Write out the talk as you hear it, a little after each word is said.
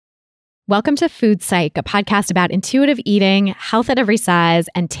Welcome to Food Psych, a podcast about intuitive eating, health at every size,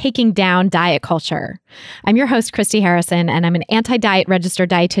 and taking down diet culture. I'm your host, Christy Harrison, and I'm an anti-diet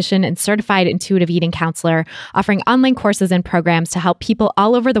registered dietitian and certified intuitive eating counselor, offering online courses and programs to help people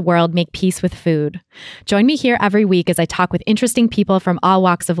all over the world make peace with food. Join me here every week as I talk with interesting people from all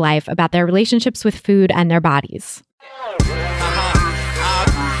walks of life about their relationships with food and their bodies. I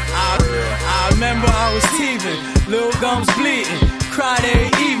remember I was teething, little gums bleeding. Cried every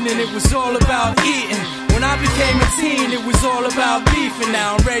evening, it was all about eating. When I became a teen, it was all about beefing.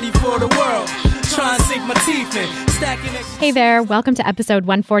 Now I'm ready for the world, trying to sink my teeth in. Hey there, welcome to episode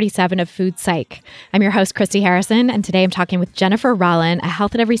 147 of Food Psych. I'm your host, Christy Harrison, and today I'm talking with Jennifer Rollin, a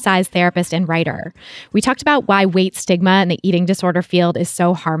health at every size therapist and writer. We talked about why weight stigma in the eating disorder field is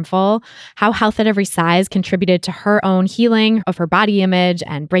so harmful, how health at every size contributed to her own healing of her body image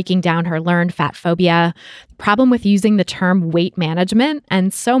and breaking down her learned fat phobia, the problem with using the term weight management,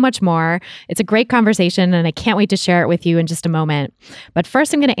 and so much more. It's a great conversation, and I can't wait to share it with you in just a moment. But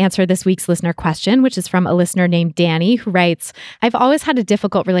first, I'm going to answer this week's listener question, which is from a listener named Danny, who writes, I've always had a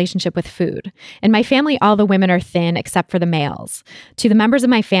difficult relationship with food. In my family, all the women are thin except for the males. To the members of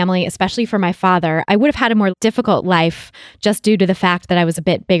my family, especially for my father, I would have had a more difficult life just due to the fact that I was a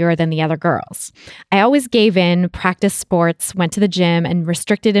bit bigger than the other girls. I always gave in, practiced sports, went to the gym, and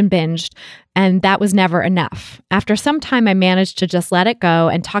restricted and binged, and that was never enough. After some time, I managed to just let it go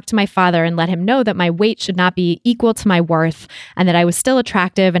and talk to my father and let him know that my weight should not be equal to my worth and that I was still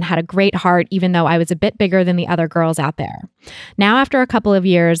attractive and had a great heart, even though I was a bit bigger than the other girls out there. Now, after a couple of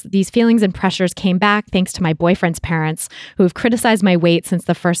years, these feelings and pressures came back thanks to my boyfriend's parents, who have criticized my weight since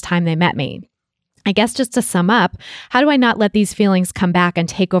the first time they met me. I guess just to sum up, how do I not let these feelings come back and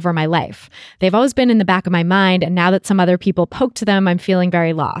take over my life? They've always been in the back of my mind, and now that some other people poked them, I'm feeling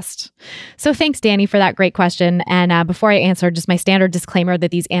very lost. So thanks, Danny, for that great question. And before I answer, just my standard disclaimer that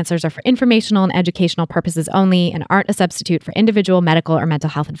these answers are for informational and educational purposes only and aren't a substitute for individual medical or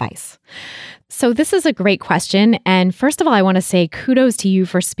mental health advice. So this is a great question. And first of all, I want to say kudos to you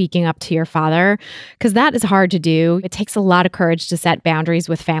for speaking up to your father, because that is hard to do. It takes a lot of courage to set boundaries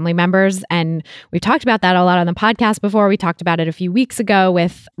with family members. And we've talked about that a lot on the podcast before. We talked about it a few weeks ago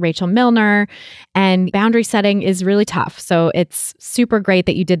with Rachel Milner, and boundary setting is really tough. So it's super great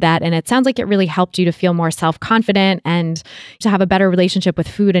that you did that. And it sounds like it really helped you to feel more self-confident and to have a better relationship with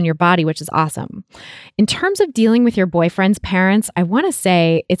food and your body, which is awesome. In terms of dealing with your boyfriend's parents, I want to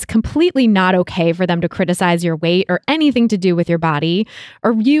say it's completely not okay for them to criticize your weight or anything to do with your body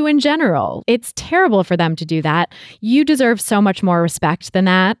or you in general. It's terrible for them to do that. You deserve so much more respect than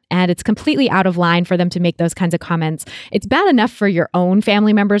that. And it's completely out of line for them to make those kinds of comments. It's bad enough for your own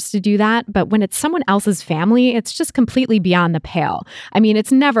family members to do that, but when it's someone else's family, it's just completely beyond the pale. I mean,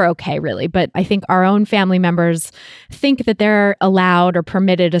 it's never okay, really, but I think our own family members think that they're allowed or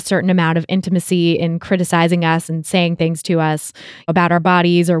permitted a certain amount of intimacy in criticizing us and saying things to us about our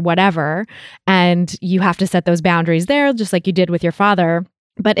bodies or whatever. And you have to set those boundaries there, just like you did with your father.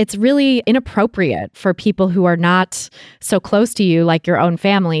 But it's really inappropriate for people who are not so close to you, like your own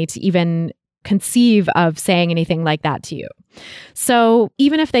family, to even conceive of saying anything like that to you. So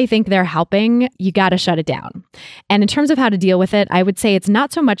even if they think they're helping, you got to shut it down. And in terms of how to deal with it, I would say it's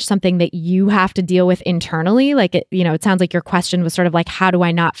not so much something that you have to deal with internally. Like, it sounds like your question was sort of like, how do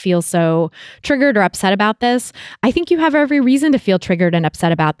I not feel so triggered or upset about this? I think you have every reason to feel triggered and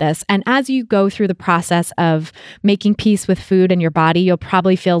upset about this. And as you go through the process of making peace with food and your body, you'll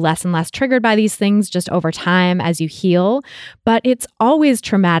probably feel less and less triggered by these things just over time as you heal. But it's always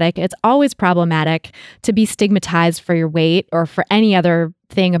traumatic. It's always problematic to be stigmatized for your weight or for any other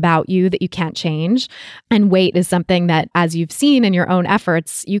thing about you that you can't change. And weight is something that, as you've seen in your own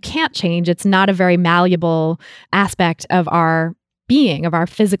efforts, you can't change. It's not a very malleable aspect of our being, of our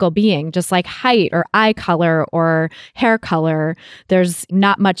physical being, just like height or eye color or hair color. There's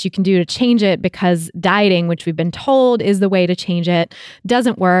not much you can do to change it because dieting, which we've been told is the way to change it,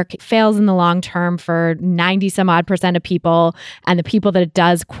 doesn't work. It fails in the long term for 90 some odd % of people. And the people that it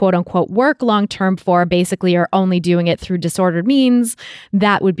does quote unquote work long term for basically are only doing it through disordered means.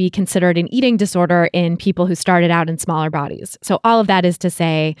 That would be considered an eating disorder in people who started out in smaller bodies. So all of that is to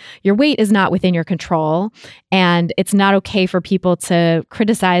say your weight is not within your control, and it's not okay for people to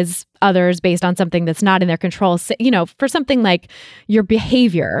criticize others based on something that's not in their control. So, for something like your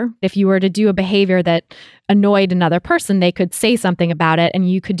behavior, if you were to do a behavior that annoyed another person, they could say something about it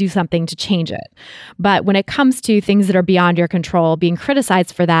and you could do something to change it. But when it comes to things that are beyond your control, being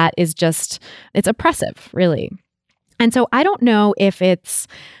criticized for that is it's oppressive, really. And so I don't know if it's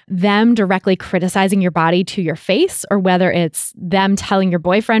them directly criticizing your body to your face or whether it's them telling your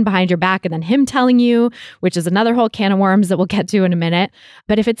boyfriend behind your back and then him telling you, which is another whole can of worms that we'll get to in a minute.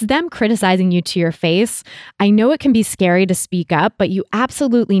 But if it's them criticizing you to your face, I know it can be scary to speak up, but you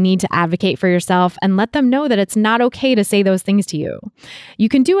absolutely need to advocate for yourself and let them know that it's not okay to say those things to you. You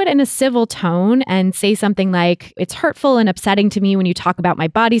can do it in a civil tone and say something like, "It's hurtful and upsetting to me when you talk about my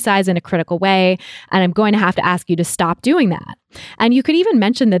body size in a critical way, and I'm going to have to ask you to stop doing that." And you could even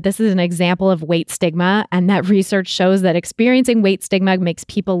mention that this is an example of weight stigma and that research shows that experiencing weight stigma makes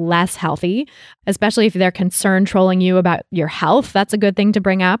people less healthy, especially if they're concerned trolling you about your health. That's a good thing to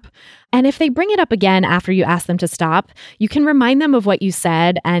bring up. And if they bring it up again after you ask them to stop, you can remind them of what you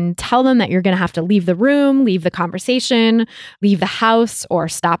said and tell them that you're going to have to leave the room, leave the conversation, leave the house, or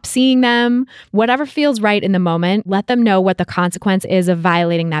stop seeing them. Whatever feels right in the moment, let them know what the consequence is of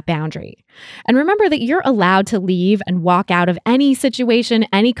violating that boundary. And remember that you're allowed to leave and walk out of any situation,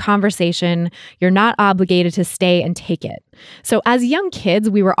 any conversation. You're not obligated to stay and take it. So as young kids,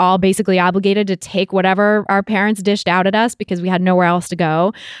 we were all basically obligated to take whatever our parents dished out at us because we had nowhere else to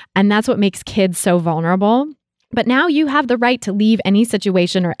go. And that's what makes kids so vulnerable. But now you have the right to leave any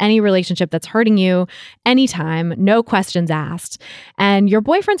situation or any relationship that's hurting you anytime, no questions asked. And your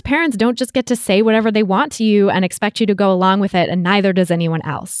boyfriend's parents don't just get to say whatever they want to you and expect you to go along with it, and neither does anyone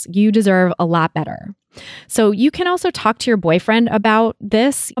else. You deserve a lot better. So you can also talk to your boyfriend about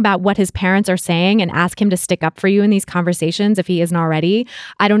this, about what his parents are saying, and ask him to stick up for you in these conversations if he isn't already.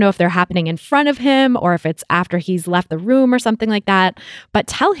 I don't know if they're happening in front of him or if it's after he's left the room or something like that, but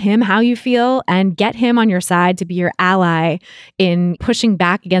tell him how you feel and get him on your side to be your ally in pushing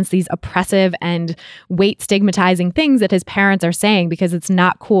back against these oppressive and weight stigmatizing things that his parents are saying, because it's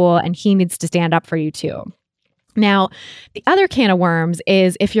not cool and he needs to stand up for you too. Now, the other can of worms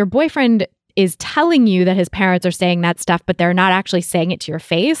is if your boyfriend is telling you that his parents are saying that stuff, but they're not actually saying it to your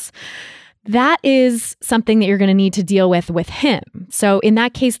face. That is something that you're going to need to deal with him. So in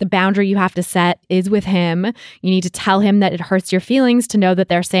that case, the boundary you have to set is with him. You need to tell him that it hurts your feelings to know that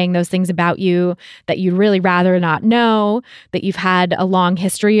they're saying those things about you that you'd really rather not know, that you've had a long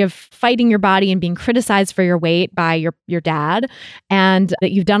history of fighting your body and being criticized for your weight by your dad, and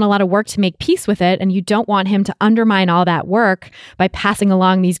that you've done a lot of work to make peace with it, and you don't want him to undermine all that work by passing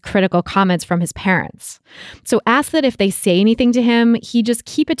along these critical comments from his parents. So ask that if they say anything to him, he just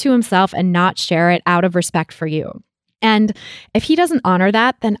keep it to himself and not share it out of respect for you. And if he doesn't honor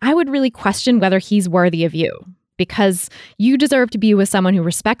that, then I would really question whether he's worthy of you, because you deserve to be with someone who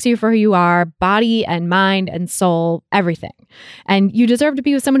respects you for who you are, body and mind and soul, everything. And you deserve to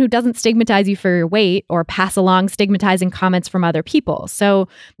be with someone who doesn't stigmatize you for your weight or pass along stigmatizing comments from other people. So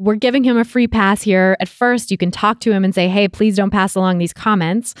we're giving him a free pass here. At first, you can talk to him and say, "Hey, please don't pass along these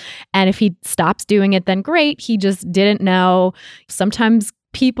comments." And if he stops doing it, then great. He just didn't know. Sometimes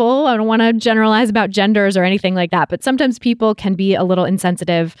people, I don't want to generalize about genders or anything like that, but sometimes people can be a little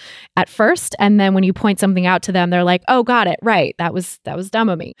insensitive at first. And then when you point something out to them, they're like, "Oh, got it. Right. That was dumb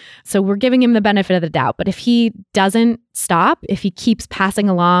of me." So we're giving him the benefit of the doubt. But if he doesn't stop, if he keeps passing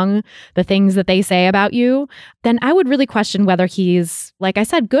along the things that they say about you, then I would really question whether he's, like I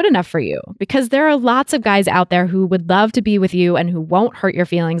said, good enough for you, because there are lots of guys out there who would love to be with you and who won't hurt your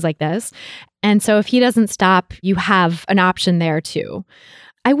feelings like this. And so if he doesn't stop, you have an option there too.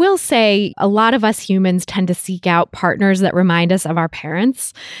 I will say a lot of us humans tend to seek out partners that remind us of our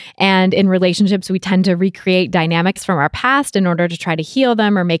parents. And in relationships, we tend to recreate dynamics from our past in order to try to heal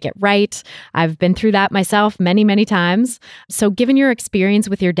them or make it right. I've been through that myself many, many times. So given your experience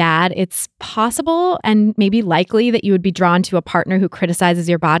with your dad, it's possible and maybe likely that you would be drawn to a partner who criticizes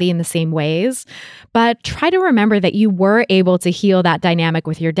your body in the same ways. But try to remember that you were able to heal that dynamic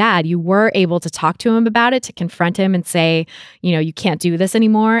with your dad. You were able to talk to him about it, to confront him and say, you can't do this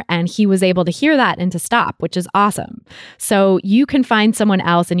anymore. And he was able to hear that and to stop, which is awesome. So you can find someone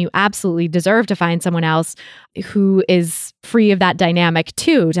else, and you absolutely deserve to find someone else who is free of that dynamic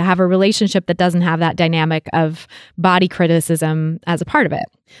too, to have a relationship that doesn't have that dynamic of body criticism as a part of it.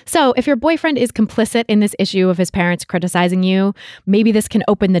 So if your boyfriend is complicit in this issue of his parents criticizing you, maybe this can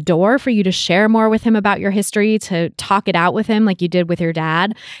open the door for you to share more with him about your history, to talk it out with him like you did with your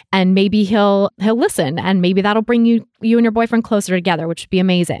dad. And maybe he'll listen, and maybe that'll bring you and your boyfriend closer together, which would be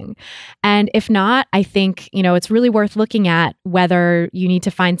amazing. And if not, I think, it's really worth looking at whether you need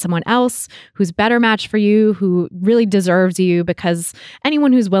to find someone else who's better matched for you, who really deserves you, because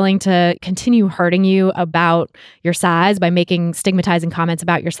anyone who's willing to continue hurting you about your size by making stigmatizing comments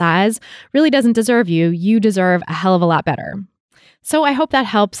about your size really doesn't deserve you. You deserve a hell of a lot better. So I hope that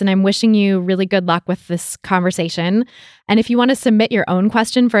helps, and I'm wishing you really good luck with this conversation. And if you want to submit your own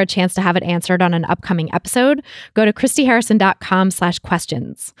question for a chance to have it answered on an upcoming episode, go to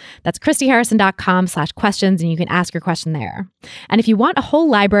christyharrison.com/questions. That's christyharrison.com/questions, and you can ask your question there. And if you want a whole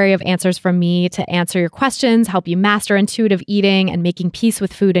library of answers from me to answer your questions, help you master intuitive eating and making peace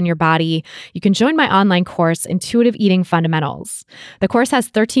with food in your body, you can join my online course, Intuitive Eating Fundamentals. The course has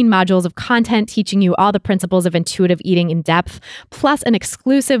 13 modules of content teaching you all the principles of intuitive eating in depth, plus an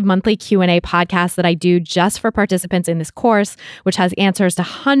exclusive monthly Q&A podcast that I do just for participants in this course, which has answers to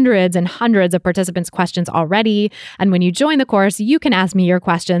hundreds and hundreds of participants' questions already. And when you join the course, you can ask me your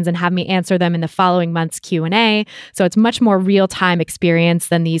questions and have me answer them in the following month's Q&A. So it's much more real-time experience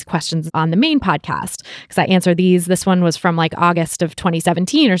than these questions on the main podcast, because I answer these. This one was from like August of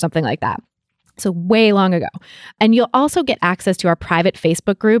 2017 or something like that. So way long ago. And you'll also get access to our private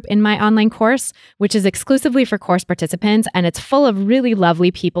Facebook group in my online course, which is exclusively for course participants. And it's full of really lovely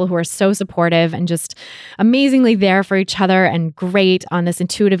people who are so supportive and just amazingly there for each other and great on this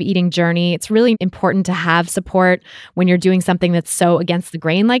intuitive eating journey. It's really important to have support when you're doing something that's so against the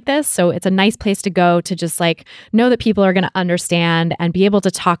grain like this. So it's a nice place to go to just like know that people are going to understand and be able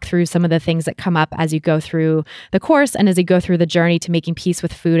to talk through some of the things that come up as you go through the course and as you go through the journey to making peace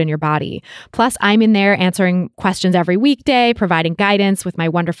with food in your body. Plus, I'm in there answering questions every weekday, providing guidance with my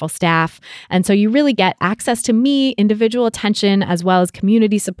wonderful staff. And so you really get access to me, individual attention, as well as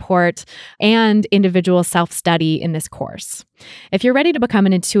community support and individual self-study in this course. If you're ready to become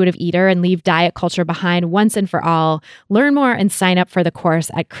an intuitive eater and leave diet culture behind once and for all, learn more and sign up for the course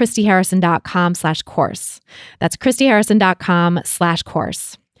at christyharrison.com/course. That's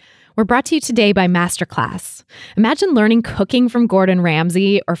christyharrison.com/course. We're brought to you today by Masterclass. Imagine learning cooking from Gordon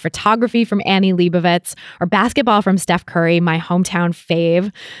Ramsay, or photography from Annie Leibovitz, or basketball from Steph Curry, my hometown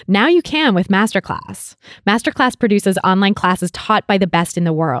fave. Now you can with Masterclass. Masterclass produces online classes taught by the best in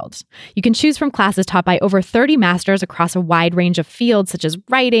the world. You can choose from classes taught by over 30 masters across a wide range of fields such as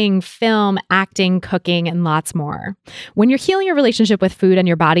writing, film, acting, cooking, and lots more. When you're healing your relationship with food and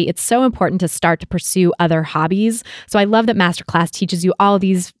your body, it's so important to start to pursue other hobbies. So I love that Masterclass teaches you all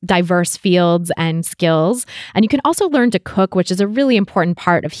these diverse fields and skills. And you can also learn to cook, which is a really important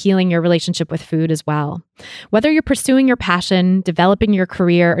part of healing your relationship with food as well. Whether you're pursuing your passion, developing your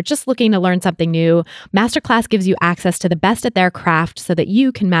career, or just looking to learn something new, Masterclass gives you access to the best at their craft so that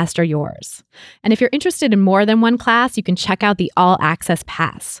you can master yours. And if you're interested in more than one class, you can check out the All Access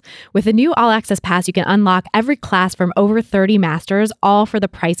Pass. With the new All Access Pass, you can unlock every class from over 30 masters, all for the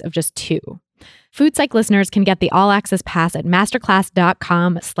price of just 2. Food Psych listeners can get the All Access Pass at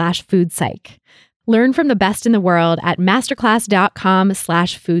masterclass.com/foodpsych. Learn from the best in the world at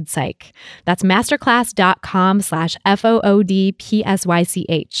masterclass.com/foodpsych. That's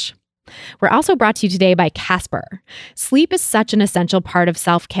masterclass.com/foodpsych. We're also brought to you today by Casper. Sleep is such an essential part of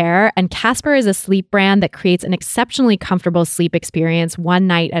self-care, and Casper is a sleep brand that creates an exceptionally comfortable sleep experience one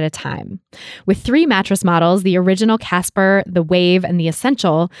night at a time. With 3 mattress models, the original Casper, the Wave, and the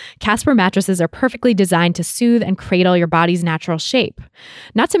Essential, Casper mattresses are perfectly designed to soothe and cradle your body's natural shape.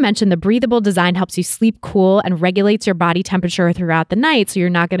 Not to mention, the breathable design helps you sleep cool and regulates your body temperature throughout the night, so you're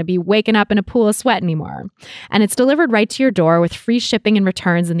not going to be waking up in a pool of sweat anymore. And it's delivered right to your door with free shipping and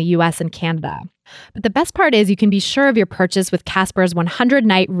returns in the US and Canada. But the best part is you can be sure of your purchase with Casper's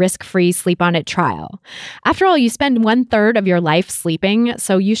 100-night risk-free Sleep On It trial. After all, you spend 1/3 of your life sleeping,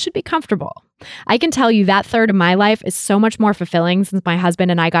 so you should be comfortable. I can tell you that third of my life is so much more fulfilling since my husband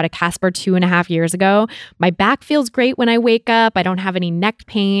and I got a Casper 2.5 years ago. My back feels great when I wake up. I don't have any neck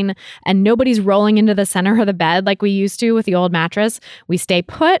pain, and nobody's rolling into the center of the bed like we used to with the old mattress. We stay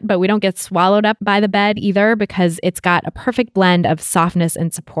put, but we don't get swallowed up by the bed either because it's got a perfect blend of softness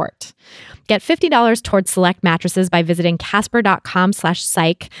and support. Get $50 towards select mattresses by visiting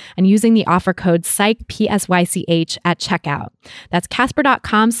casper.com/psych and using the offer code PSYCH, PSYCH at checkout. That's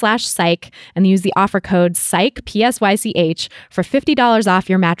casper.com/psych and use the offer code PSYCH, PSYCH for $50 off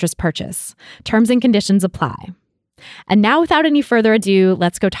your mattress purchase. Terms and conditions apply. And now, without any further ado,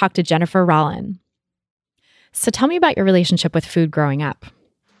 let's go talk to Jennifer Rollin. So tell me about your relationship with food growing up.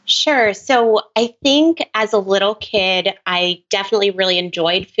 Sure. So I think as a little kid, I definitely really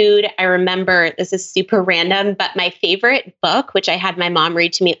enjoyed food. I remember, this is super random, but my favorite book, which I had my mom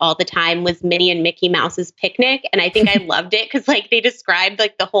read to me all the time, was Minnie and Mickey Mouse's Picnic. And I think I loved it because they described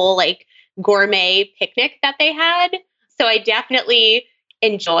the whole gourmet picnic that they had. So I definitely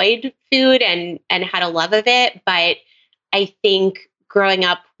enjoyed food and had a love of it. But I think growing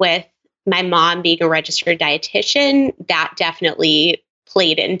up with my mom being a registered dietitian, that definitely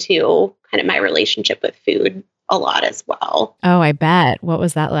played into kind of my relationship with food a lot as well. Oh, I bet. What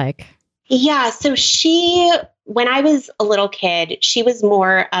was that like? Yeah. So when I was a little kid, she was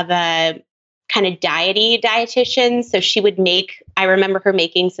more of a kind of diety dietitian. So she would I remember her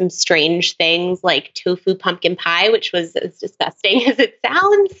making some strange things like tofu pumpkin pie, which was as disgusting as it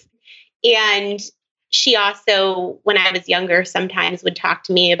sounds. And she also, when I was younger, sometimes would talk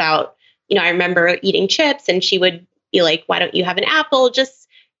to me about, I remember eating chips and she would be like, why don't you have an apple? Just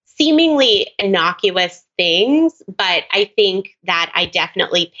seemingly innocuous things. But I think that I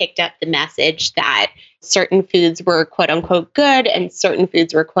definitely picked up the message that certain foods were quote unquote good and certain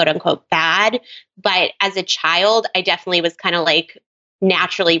foods were quote unquote bad. But as a child, I definitely was kind of like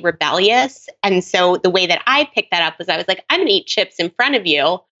naturally rebellious. And so the way that I picked that up was I was like, I'm going to eat chips in front of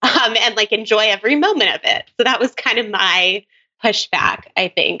you and like enjoy every moment of it. So that was kind of my pushback, I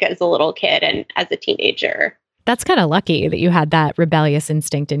think, as a little kid and as a teenager. That's kind of lucky that you had that rebellious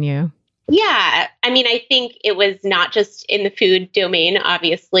instinct in you. Yeah. I mean, I think it was not just in the food domain,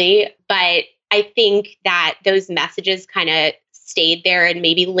 obviously, but I think that those messages kind of stayed there and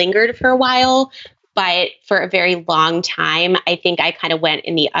maybe lingered for a while. But for a very long time, I think I kind of went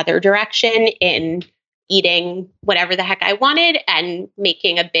in the other direction in eating whatever the heck I wanted and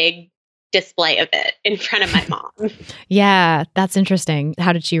making a big display of it in front of my mom. Yeah, that's interesting.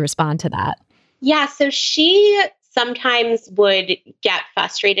 How did she respond to that? Yeah, so she sometimes would get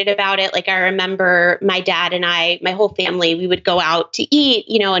frustrated about it. Like I remember my dad and my whole family, we would go out to eat,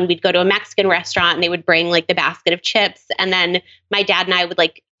 and we'd go to a Mexican restaurant and they would bring like the basket of chips. And then my dad and I would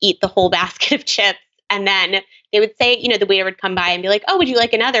like eat the whole basket of chips. And then they would say, the waiter would come by and be like, oh, would you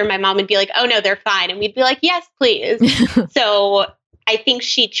like another? My mom would be like, oh, no, they're fine. And we'd be like, yes, please. So I think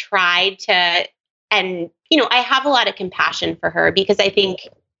she tried to, and, I have a lot of compassion for her because I think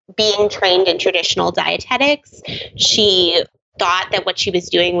being trained in traditional dietetics, she thought that what she was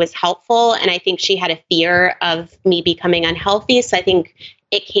doing was helpful. And I think she had a fear of me becoming unhealthy. So I think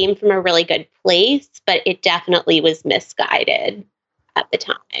it came from a really good place, but it definitely was misguided at the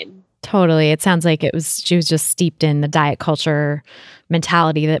time. Totally. It sounds like she was just steeped in the diet culture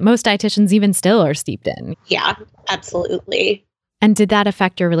mentality that most dietitians even still are steeped in. Yeah, absolutely. And did that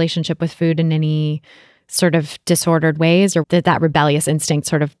affect your relationship with food in any sort of disordered ways, or did that rebellious instinct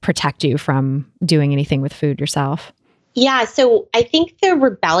sort of protect you from doing anything with food yourself? Yeah, so I think the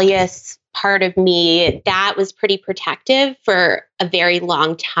rebellious part of me, that was pretty protective for a very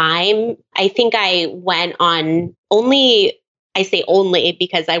long time. I think I went on I say only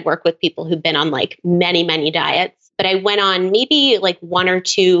because I work with people who've been on like many, many diets, but I went on maybe like one or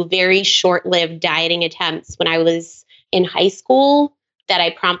two very short-lived dieting attempts when I was in high school that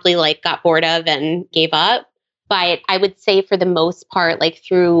I promptly like got bored of and gave up. But I would say for the most part, like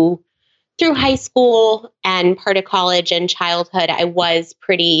through high school and part of college and childhood, I was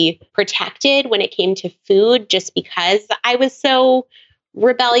pretty protected when it came to food just because I was so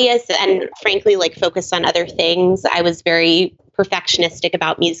rebellious and frankly, like focused on other things. I was very perfectionistic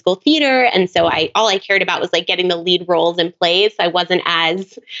about musical theater. And so all I cared about was like getting the lead roles in plays. I wasn't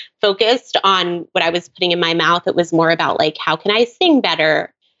as focused on what I was putting in my mouth. It was more about like, how can I sing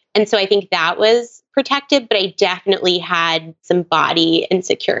better? And so I think that was protected, but I definitely had some body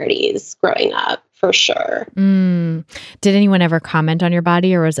insecurities growing up for sure. Did anyone ever comment on your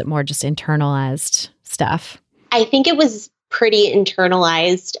body, or was it more just internalized stuff? I think it was pretty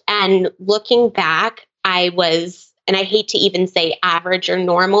internalized. And looking back, and I hate to even say average or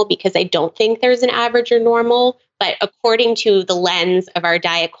normal because I don't think there's an average or normal, but according to the lens of our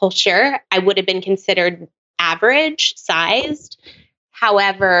diet culture, I would have been considered average sized.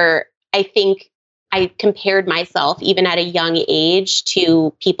 However, I think I compared myself even at a young age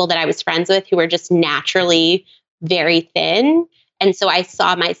to people that I was friends with who were just naturally very thin. And so I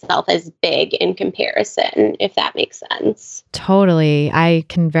saw myself as big in comparison, if that makes sense. Totally. I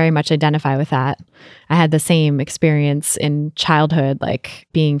can very much identify with that. I had the same experience in childhood, like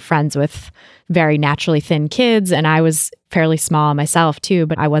being friends with very naturally thin kids. And I was fairly small myself too,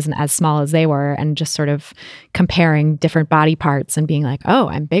 but I wasn't as small as they were. And just sort of comparing different body parts and being like, oh,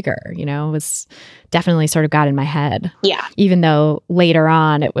 I'm bigger, was definitely sort of got in my head. Yeah. Even though later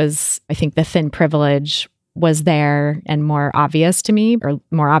on it was, I think the thin privilege was there and more obvious to me, or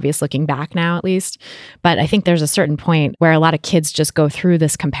more obvious looking back now at least. But I think there's a certain point where a lot of kids just go through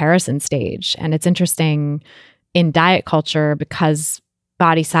this comparison stage. And it's interesting in diet culture because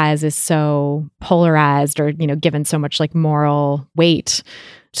body size is so polarized or, given so much like moral weight,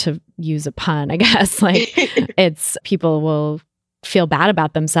 to use a pun, I guess. Like it's people will feel bad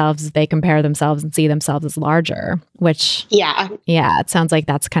about themselves as they compare themselves and see themselves as larger, which, yeah, it sounds like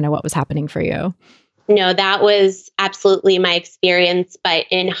that's kind of what was happening for you. No, that was absolutely my experience. But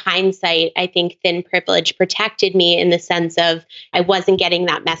in hindsight, I think thin privilege protected me in the sense of I wasn't getting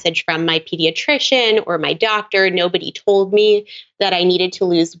that message from my pediatrician or my doctor. Nobody told me that I needed to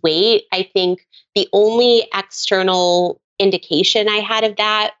lose weight. I think the only external indication I had of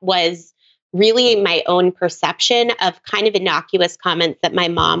that was really my own perception of kind of innocuous comments that my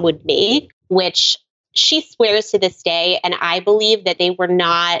mom would make, which she swears to this day. And I believe that they were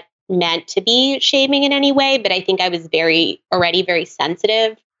not meant to be shaming in any way, but I think I was already very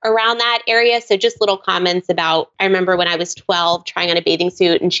sensitive around that area. So just little comments about, I remember when I was 12 trying on a bathing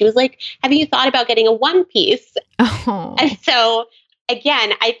suit and she was like, have you thought about getting a one piece? Oh. And so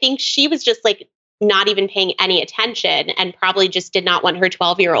again, I think she was just like not even paying any attention and probably just did not want her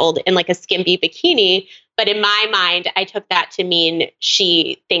 12-year-old in like a skimpy bikini. But in my mind, I took that to mean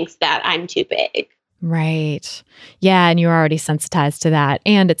she thinks that I'm too big. Right. Yeah. And you're already sensitized to that.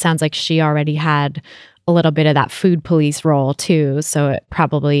 And it sounds like she already had a little bit of that food police role too. So it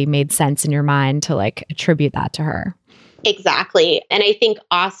probably made sense in your mind to like attribute that to her. Exactly. And I think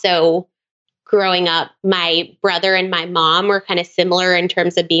also growing up, my brother and my mom were kind of similar in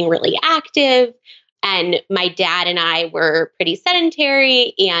terms of being really active. And my dad and I were pretty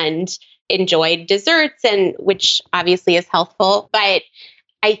sedentary and enjoyed desserts, and which obviously is healthful. But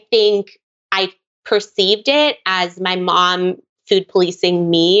I think I perceived it as my mom food policing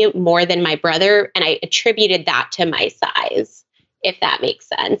me more than my brother. And I attributed that to my size, if that makes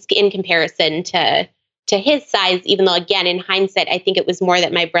sense, in comparison to his size, even though, again, in hindsight, I think it was more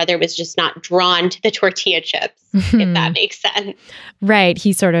that my brother was just not drawn to the tortilla chips, if that makes sense. Right.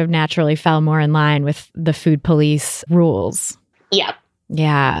 He sort of naturally fell more in line with the food police rules. Yep.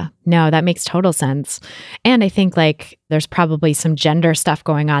 Yeah. No, that makes total sense. And I think like there's probably some gender stuff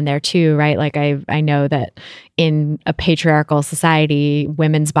going on there too, right? Like I know that in a patriarchal society,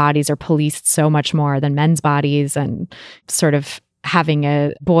 women's bodies are policed so much more than men's bodies, and sort of having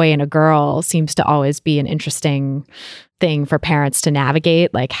a boy and a girl seems to always be an interesting thing for parents to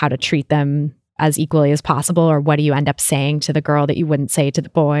navigate, like how to treat them as equally as possible, or what do you end up saying to the girl that you wouldn't say to the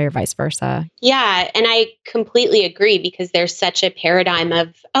boy, or vice versa? Yeah, and I completely agree, because there's such a paradigm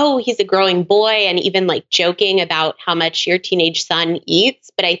of, oh, he's a growing boy, and even like joking about how much your teenage son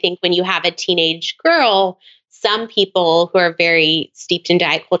eats. But I think when you have a teenage girl, some people who are very steeped in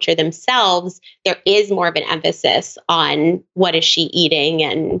diet culture themselves, there is more of an emphasis on what is she eating.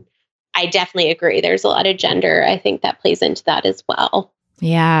 And I definitely agree. There's a lot of gender, I think, that plays into that as well.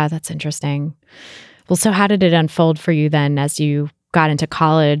 Yeah, that's interesting. Well, so how did it unfold for you then as you got into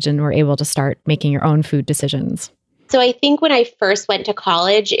college and were able to start making your own food decisions? So I think when I first went to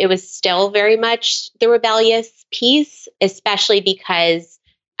college, it was still very much the rebellious piece, especially because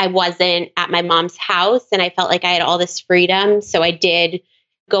I wasn't at my mom's house and I felt like I had all this freedom. So I did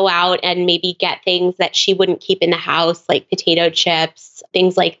go out and maybe get things that she wouldn't keep in the house, like potato chips,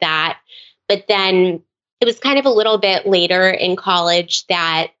 things like that. But then it was kind of a little bit later in college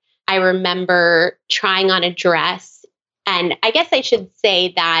that I remember trying on a dress. And I guess I should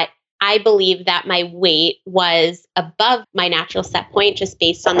say that I believe that my weight was above my natural set point, just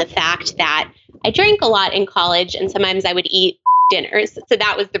based on the fact that I drank a lot in college and sometimes I would eat dinners. So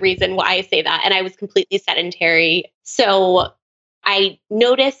that was the reason why I say that. And I was completely sedentary. So I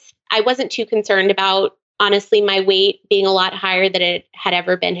noticed I wasn't too concerned about, honestly, my weight being a lot higher than it had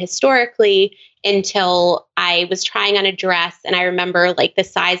ever been historically, until I was trying on a dress. And I remember like the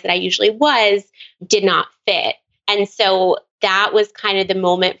size that I usually was did not fit. And so that was kind of the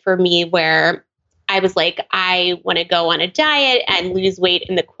moment for me where I was like, I want to go on a diet and lose weight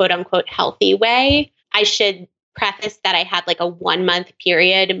in the quote unquote healthy way. I should preface that I had like a 1-month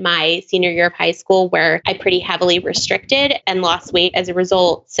period my senior year of high school where I pretty heavily restricted and lost weight as a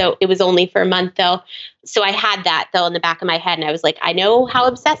result. So it was only for a month though. So I had that though in the back of my head, and I was like, I know how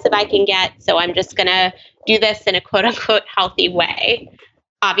obsessive I can get. So I'm just going to do this in a quote unquote healthy way.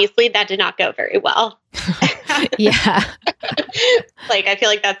 Obviously that did not go very well. Yeah. Like, I feel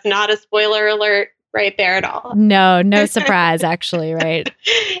like that's not a spoiler alert right there at all. No surprise, actually, right?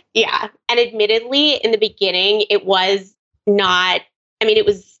 Yeah. And admittedly, in the beginning, it was not, I mean, it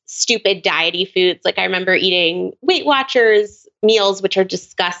was stupid diety foods. Like I remember eating Weight Watchers meals, which are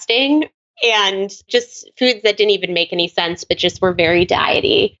disgusting, and just foods that didn't even make any sense, but just were very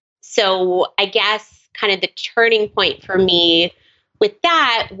diety. So I guess kind of the turning point for me with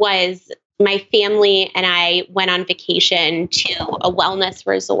that was my family and I went on vacation to a wellness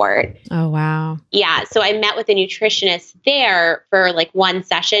resort. Oh, wow. Yeah. So I met with a nutritionist there for like one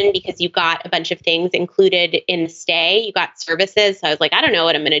session, because you got a bunch of things included in the stay. You got services. So I was like, I don't know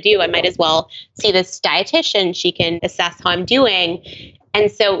what I'm going to do. I might as well see this dietitian. She can assess how I'm doing.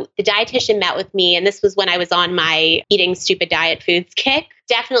 And so the dietitian met with me, and this was when I was on my eating stupid diet foods kick,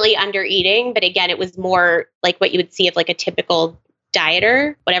 definitely under eating. But again, it was more like what you would see of like a typical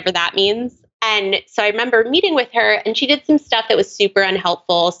dieter, whatever that means. And so I remember meeting with her, and she did some stuff that was super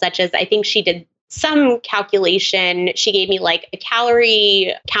unhelpful, such as I think she did some calculation. She gave me like a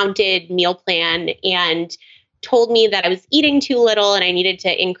calorie counted meal plan and told me that I was eating too little and I needed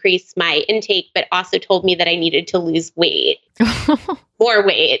to increase my intake, but also told me that I needed to lose weight, more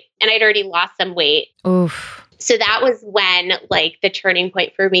weight. And I'd already lost some weight. Oof. So that was when like the turning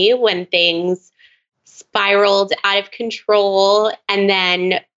point for me, when things spiraled out of control. And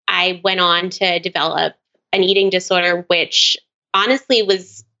then I went on to develop an eating disorder, which honestly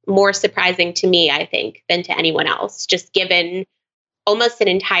was more surprising to me, I think, than to anyone else, just given almost an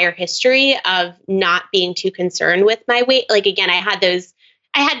entire history of not being too concerned with my weight. Like, again, I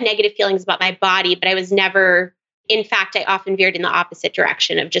had negative feelings about my body, but I was never, in fact, I often veered in the opposite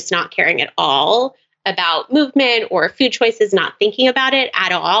direction of just not caring at all about movement or food choices, not thinking about it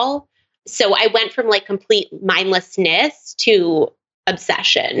at all. So I went from like complete mindlessness to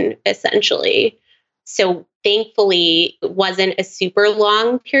obsession, essentially. So thankfully, it wasn't a super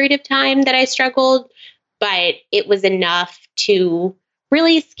long period of time that I struggled, but it was enough to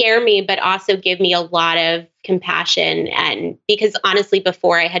really scare me, but also give me a lot of compassion. And because honestly,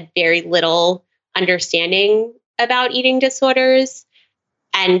 before I had very little understanding about eating disorders,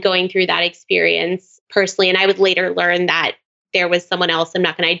 and going through that experience personally. And I would later learn that there was someone else, I'm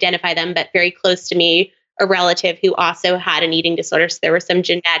not going to identify them, but very close to me, a relative who also had an eating disorder. So there were some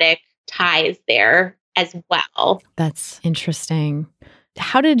genetic ties there as well. That's interesting.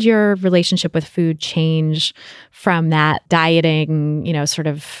 How did your relationship with food change from that dieting, sort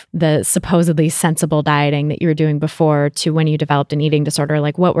of the supposedly sensible dieting that you were doing before to when you developed an eating disorder?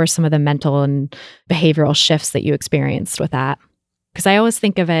 Like, what were some of the mental and behavioral shifts that you experienced with that? Because I always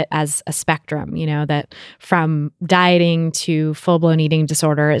think of it as a spectrum, that from dieting to full-blown eating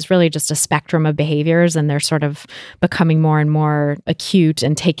disorder is really just a spectrum of behaviors, and they're sort of becoming more and more acute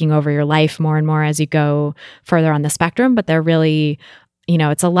and taking over your life more and more as you go further on the spectrum. But they're really,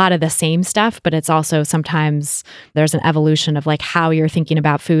 it's a lot of the same stuff, but it's also sometimes there's an evolution of like how you're thinking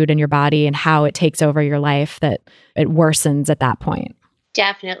about food and your body and how it takes over your life that it worsens at that point.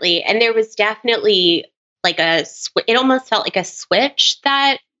 Definitely. And there was definitely like it almost felt like a switch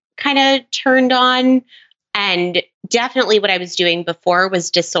that kind of turned on. And definitely what I was doing before was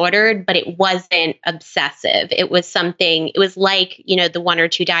disordered, but it wasn't obsessive. It was like, the one or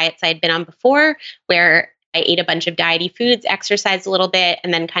two diets I had been on before where I ate a bunch of diety foods, exercised a little bit,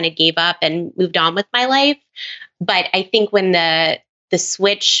 and then kind of gave up and moved on with my life. But I think when the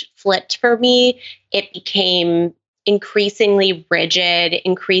switch flipped for me, it became increasingly rigid,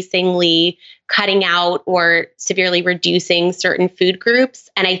 increasingly cutting out or severely reducing certain food groups.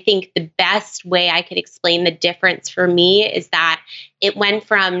 And I think the best way I could explain the difference for me is that it went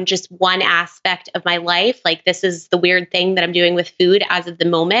from just one aspect of my life, like this is the weird thing that I'm doing with food as of the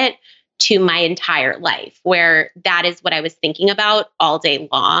moment, to my entire life, where that is what I was thinking about all day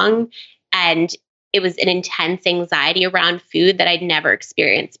long. And it was an intense anxiety around food that I'd never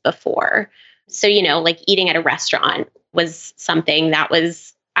experienced before. So, like eating at a restaurant was something that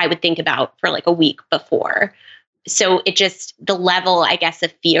I would think about for like a week before. So the level, I guess,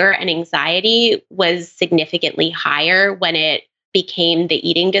 of fear and anxiety was significantly higher when it became the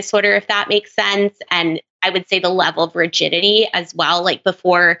eating disorder, if that makes sense. And I would say the level of rigidity as well. Like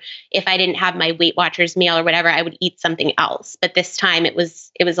before, if I didn't have my Weight Watchers meal or whatever, I would eat something else. But this time it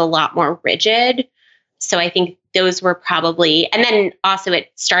was a lot more rigid. So I think those were probably, and then also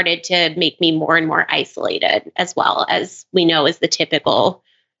it started to make me more and more isolated, as well, as we know is the typical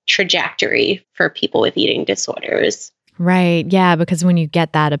trajectory for people with eating disorders. Right. Yeah. Because when you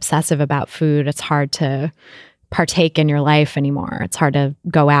get that obsessive about food, it's hard to partake in your life anymore. It's hard to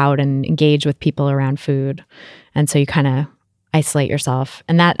go out and engage with people around food. And so you kind of isolate yourself.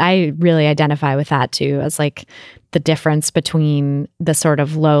 And that I really identify with that too, as like the difference between the sort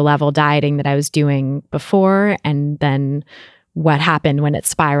of low level dieting that I was doing before and then what happened when it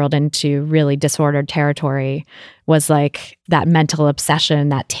spiraled into really disordered territory was like that mental obsession,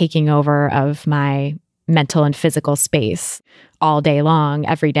 that taking over of my mental and physical space all day long,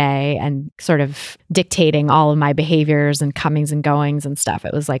 every day, and sort of dictating all of my behaviors and comings and goings and stuff.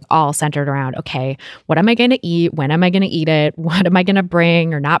 It was like all centered around, okay, what am I going to eat? When am I going to eat it? What am I going to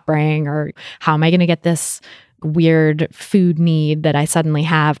bring or not bring? Or how am I going to get this weird food need that I suddenly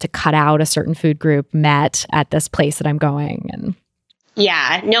have to cut out a certain food group met at this place that I'm going? And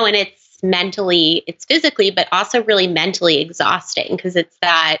and it's physically, but also really mentally exhausting because it's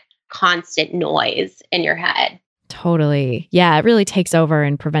that constant noise in your head. Totally. Yeah, it really takes over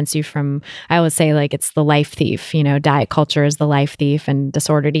and prevents you from, I always say like it's the life thief, diet culture is the life thief, and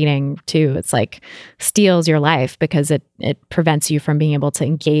disordered eating too. It's like steals your life because it prevents you from being able to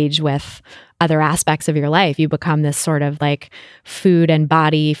engage with other aspects of your life. You become this sort of like food and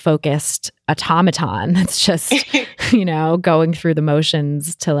body focused automaton that's just, going through the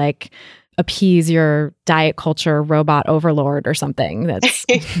motions to like appease your diet culture robot overlord or something that's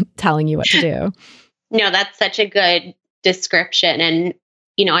telling you what to do. No, that's such a good description. And,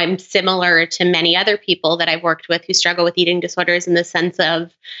 I'm similar to many other people that I've worked with who struggle with eating disorders in the sense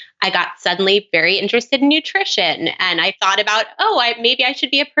of I got suddenly very interested in nutrition. And I thought about, maybe I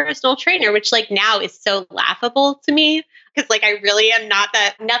should be a personal trainer, which like now is so laughable to me because like I really am not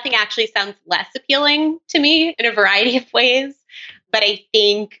that. Nothing actually sounds less appealing to me in a variety of ways. But I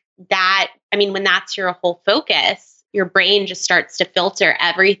think that, when that's your whole focus, your brain just starts to filter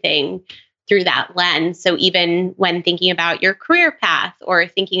everything through that lens. So even when thinking about your career path or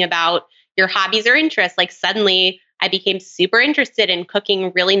thinking about your hobbies or interests, like suddenly I became super interested in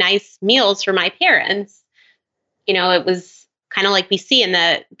cooking really nice meals for my parents. It was kind of like we see in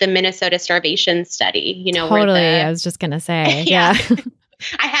the Minnesota starvation study, Totally. I was just going to say, yeah.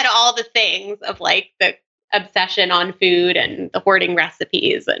 I had all the things of like the obsession on food and the hoarding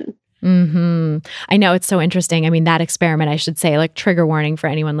recipes and I know, it's so interesting. That experiment, I should say, like trigger warning for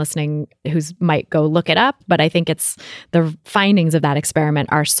anyone listening who's might go look it up. But I think it's the findings of that experiment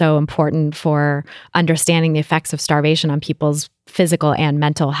are so important for understanding the effects of starvation on people's physical and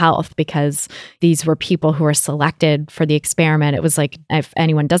mental health, because these were people who were selected for the experiment. It was like, if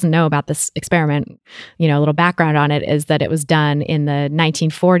anyone doesn't know about this experiment, a little background on it is that it was done in the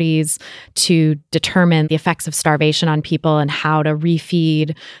 1940s to determine the effects of starvation on people and how to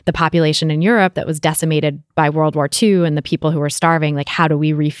refeed the population in Europe that was decimated by World War II, and the people who were starving, like how do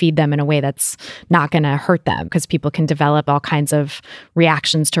we refeed them in a way that's not going to hurt them? Because people can develop all kinds of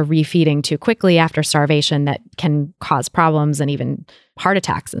reactions to refeeding too quickly after starvation that can cause problems and even heart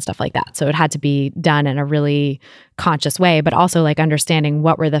attacks and stuff like that. So it had to be done in a really conscious way, but also like understanding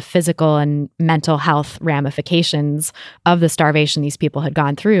what were the physical and mental health ramifications of the starvation these people had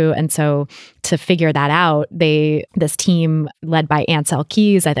gone through. And so to figure that out, this team led by Ansel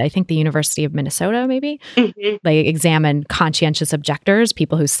Keys, I think the University of Minnesota, maybe, they examined conscientious objectors,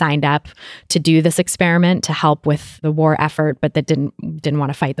 people who signed up to do this experiment to help with the war effort, but that didn't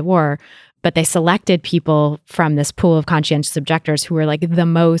want to fight the war. But they selected people from this pool of conscientious objectors who were like the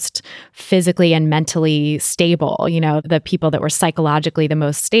most physically and mentally stable, the people that were psychologically the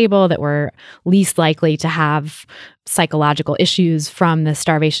most stable, that were least likely to have psychological issues from the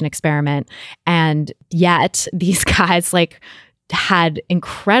starvation experiment. And yet these guys like had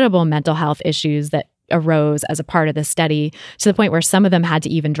incredible mental health issues that arose as a part of the study, to the point where some of them had to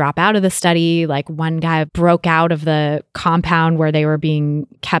even drop out of the study. Like one guy broke out of the compound where they were being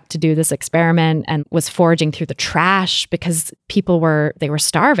kept to do this experiment and was foraging through the trash because they were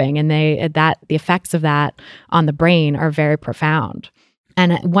starving, and the effects of that on the brain are very profound.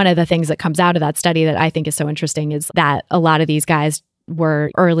 And one of the things that comes out of that study that I think is so interesting is that a lot of these guys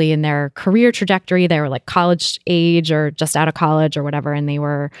were early in their career trajectory. They were like college age or just out of college or whatever, and they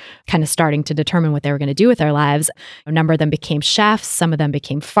were kind of starting to determine what they were going to do with their lives. A number of them became chefs. Some of them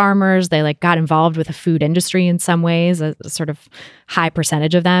became farmers. They like got involved with the food industry in some ways, a sort of high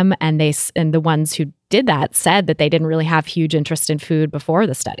percentage of them. And the ones who did that said that they didn't really have huge interest in food before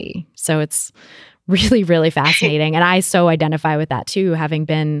the study. So it's really, really fascinating. And I so identify with that too, having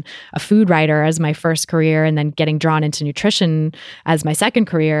been a food writer as my first career and then getting drawn into nutrition as my second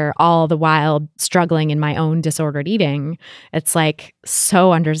career, all the while struggling in my own disordered eating. It's like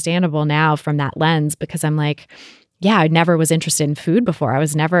so understandable now from that lens, because I'm like, yeah, I never was interested in food before. I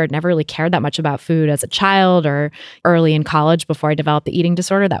was never really cared that much about food as a child or early in college before I developed the eating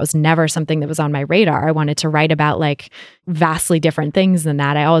disorder. That was never something that was on my radar. I wanted to write about like vastly different things than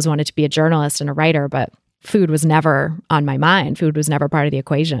that. I always wanted to be a journalist and a writer, but food was never on my mind. Food was never part of the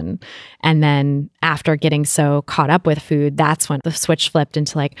equation. And then after getting so caught up with food, that's when the switch flipped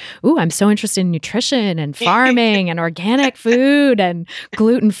into like, ooh, I'm so interested in nutrition and farming and organic food and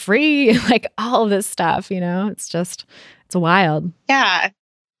gluten-free, like all of this stuff, it's wild. Yeah.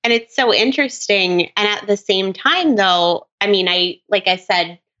 And it's so interesting. And at the same time, though, like I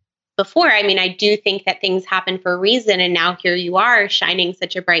said before, I do think that things happen for a reason. And now here you are shining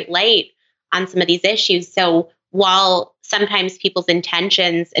such a bright light on some of these issues. So while sometimes people's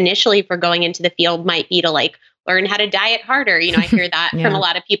intentions initially for going into the field might be to like learn how to diet harder, I hear that Yeah. from a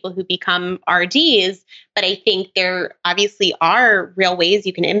lot of people who become RDs, but I think there obviously are real ways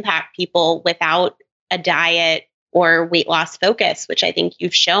you can impact people without a diet or weight loss focus, which I think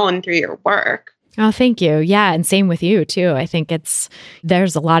you've shown through your work. Oh, thank you. Yeah. And same with you too. I think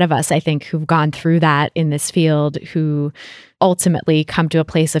there's a lot of us, I think, who've gone through that in this field who ultimately come to a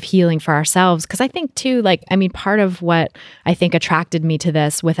place of healing for ourselves. Cause I think too, part of what I think attracted me to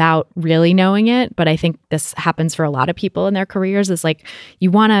this without really knowing it, but I think this happens for a lot of people in their careers, is like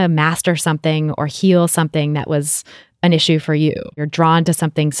you want to master something or heal something that was an issue for you. You're drawn to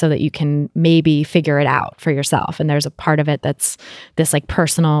something so that you can maybe figure it out for yourself. And there's a part of it that's this like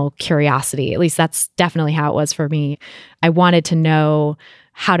personal curiosity. At least that's definitely how it was for me. I wanted to know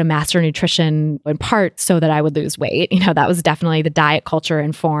how to master nutrition in part so that I would lose weight. That was definitely the diet culture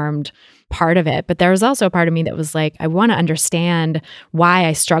informed part of it. But there was also a part of me that was like, I want to understand why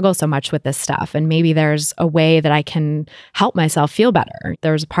I struggle so much with this stuff. And maybe there's a way that I can help myself feel better.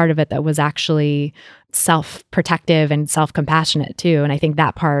 There was a part of it that was actually self-protective and self-compassionate too. And I think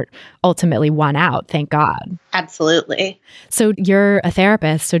that part ultimately won out, thank God. Absolutely. So you're a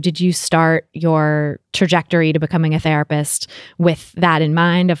therapist. So did you start your trajectory to becoming a therapist with that in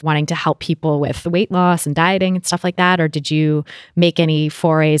mind, of wanting to help people with weight loss and dieting and stuff like that? Or did you make any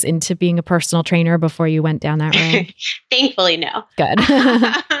forays into being a personal trainer before you went down that road? Thankfully, no. Good.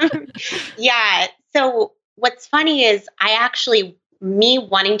 Yeah. So what's funny is me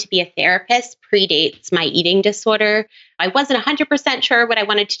wanting to be a therapist predates my eating disorder. I wasn't 100% sure what I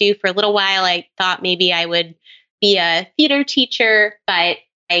wanted to do for a little while. I thought maybe I would be a theater teacher, but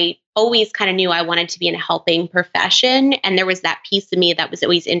I always kind of knew I wanted to be in a helping profession. And there was that piece of me that was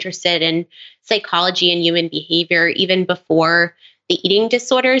always interested in psychology and human behavior, even before the eating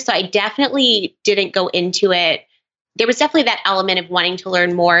disorder. So I definitely didn't go into it. There was definitely that element of wanting to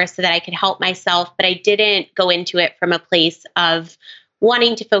learn more so that I could help myself, but I didn't go into it from a place of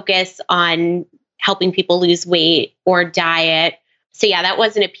wanting to focus on helping people lose weight or diet. So yeah, that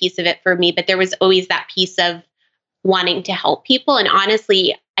wasn't a piece of it for me, but there was always that piece of wanting to help people. And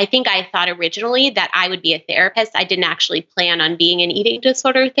honestly, I think I thought originally that I would be a therapist. I didn't actually plan on being an eating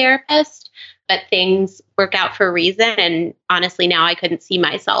disorder therapist, but things work out for a reason. And honestly, now I couldn't see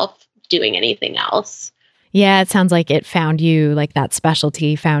myself doing anything else. Yeah, it sounds like it found you, like that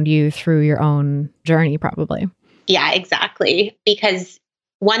specialty found you through your own journey, probably. Yeah, exactly. Because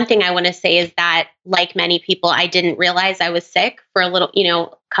one thing I want to say is that, like many people, I didn't realize I was sick for a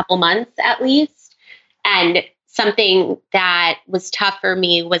couple months at least. And something that was tough for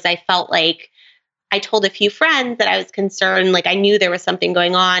me was I felt like I told a few friends that I was concerned, like I knew there was something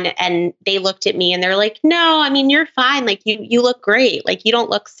going on, and they looked at me and they're like, no, I mean, you're fine. Like you look great. Like you don't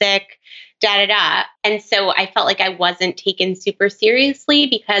look sick. Da, da, da. And so I felt like I wasn't taken super seriously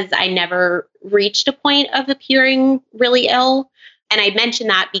because I never reached a point of appearing really ill. And I mention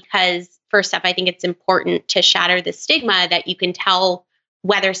that because, first off, I think it's important to shatter the stigma that you can tell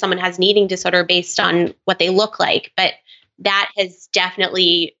whether someone has an eating disorder based on what they look like. But that has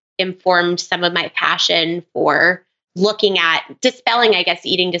definitely informed some of my passion for looking at dispelling, I guess,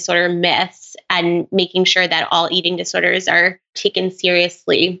 eating disorder myths and making sure that all eating disorders are taken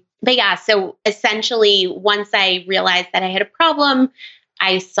seriously. But yeah, so essentially, once I realized that I had a problem,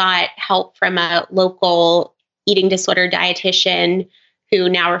 I sought help from a local eating disorder dietitian who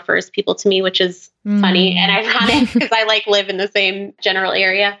now refers people to me, which is funny and ironic because I live in the same general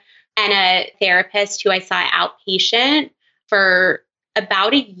area, and a therapist who I saw outpatient for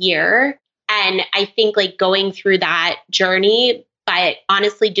about a year. And I think going through that journey, but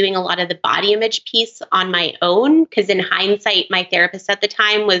honestly doing a lot of the body image piece on my own, because in hindsight, my therapist at the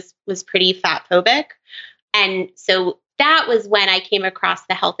time was pretty fat phobic. And so that was when I came across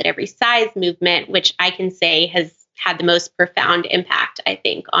the Health at Every Size movement, which I can say has had the most profound impact, I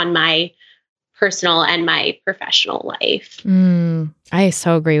think, on my personal and my professional life. I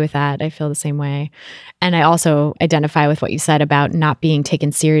so agree with that. I feel the same way. And I also identify with what you said about not being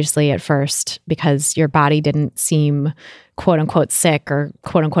taken seriously at first because your body didn't seem quote unquote sick or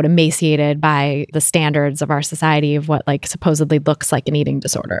quote unquote emaciated by the standards of our society of what supposedly looks like an eating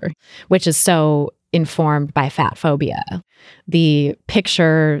disorder, which is so informed by fat phobia. The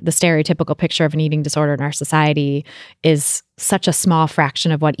stereotypical picture of an eating disorder in our society is such a small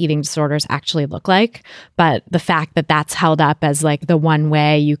fraction of what eating disorders actually look like. But the fact that that's held up as the one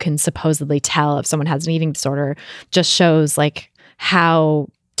way you can supposedly tell if someone has an eating disorder just shows how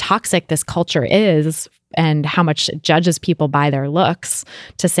toxic this culture is and how much it judges people by their looks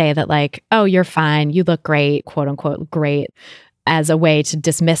to say that oh, you're fine, you look great, quote unquote great. as a way to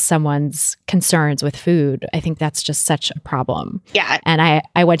dismiss someone's concerns with food. I think that's just such a problem. Yeah. And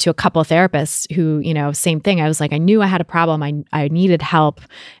I went to a couple of therapists who, same thing. I was like, I knew I had a problem. I needed help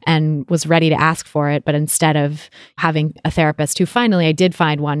and was ready to ask for it. But instead of having a therapist who finally I did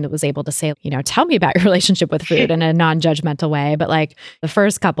find one that was able to say, tell me about your relationship with food in a non-judgmental way. But like the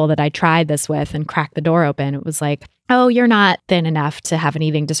first couple that I tried this with and cracked the door open, it was like, oh, you're not thin enough to have an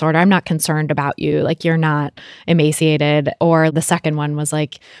eating disorder. I'm not concerned about you. Like, you're not emaciated. Or the second one was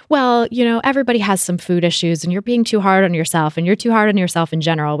like, well, everybody has some food issues and you're being too hard on yourself and you're too hard on yourself in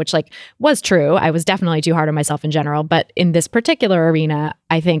general, which like was true. I was definitely too hard on myself in general. But in this particular arena,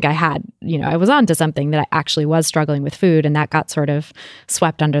 I think I had, I was onto something that I actually was struggling with food. And that got sort of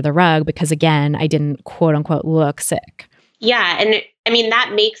swept under the rug because, again, I didn't quote unquote look sick. Yeah. And I mean,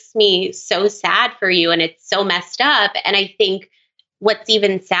 that makes me so sad for you and it's so messed up. And I think what's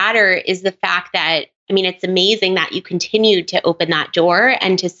even sadder is the fact that, it's amazing that you continued to open that door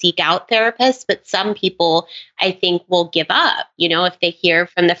and to seek out therapists. But some people, I think, will give up, if they hear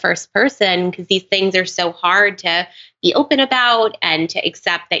from the first person, because these things are so hard to be open about and to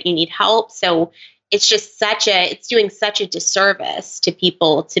accept that you need help. So it's just it's doing such a disservice to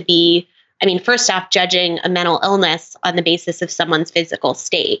people to be, first off, judging a mental illness on the basis of someone's physical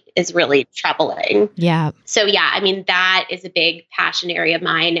state is really troubling. Yeah. So yeah, that is a big passion area of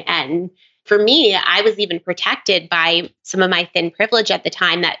mine. And for me, I was even protected by some of my thin privilege at the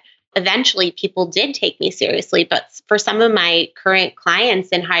time that eventually people did take me seriously. But for some of my current clients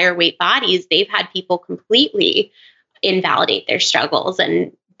in higher weight bodies, they've had people completely invalidate their struggles.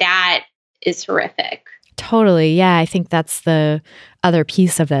 And that is horrific. Totally. Yeah. I think that's the other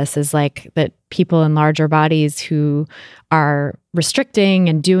piece of this is like that people in larger bodies who are restricting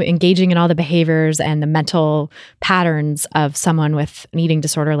and engaging in all the behaviors and the mental patterns of someone with an eating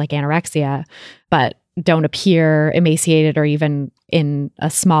disorder like anorexia, but don't appear emaciated or even in a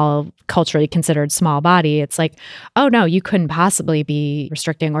small, culturally considered small body. It's like, oh no, you couldn't possibly be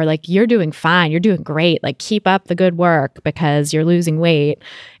restricting, or like, you're doing fine, you're doing great, like keep up the good work because you're losing weight.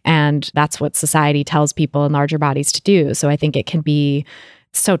 And that's what society tells people in larger bodies to do. So I think it can be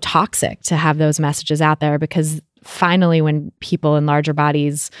so toxic to have those messages out there, because finally, when people in larger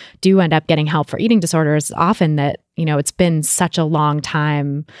bodies do end up getting help for eating disorders, often that, it's been such a long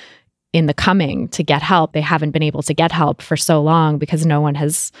time in the coming to get help. They haven't been able to get help for so long because no one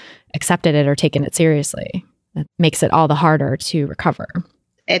has accepted it or taken it seriously. That makes it all the harder to recover.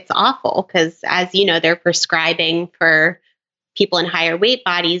 It's awful because, as you know, they're prescribing for people in higher weight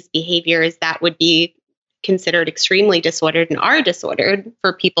bodies behaviors that would be considered extremely disordered and are disordered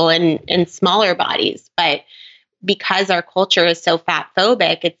for people in smaller bodies. But because our culture is so fat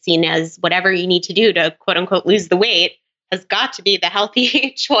phobic, it's seen as whatever you need to do to quote unquote lose the weight has got to be the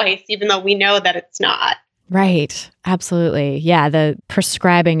healthy choice, even though we know that it's not. Right. Absolutely. Yeah. The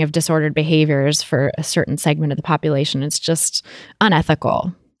prescribing of disordered behaviors for a certain segment of the population is just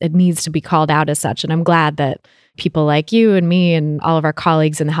unethical. It needs to be called out as such. And I'm glad that people like you and me and all of our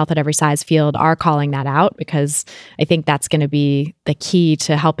colleagues in the health at every size field are calling that out, because I think that's going to be the key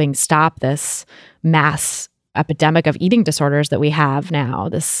to helping stop this mass epidemic of eating disorders that we have now.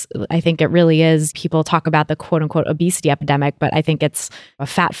 I think it really is. People talk about the quote unquote obesity epidemic, but I think it's a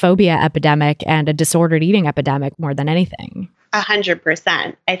fat phobia epidemic and a disordered eating epidemic more than anything.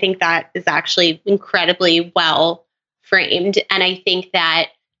 100%. I think that is actually incredibly well framed. And I think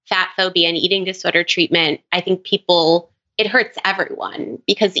that fat phobia and eating disorder treatment, I think it hurts everyone,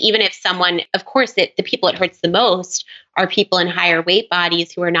 because even if someone, of course, the people it hurts the most are people in higher weight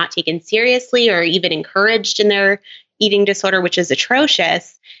bodies who are not taken seriously or even encouraged in their eating disorder, which is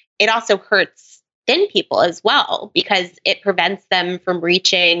atrocious. It also hurts thin people as well, because it prevents them from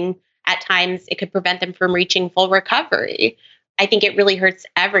reaching, at times, it could prevent them from reaching full recovery. I think it really hurts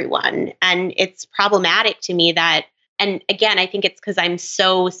everyone. And it's problematic to me that, and again, I think it's because I'm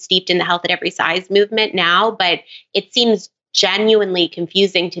so steeped in the health at every size movement now, but it seems genuinely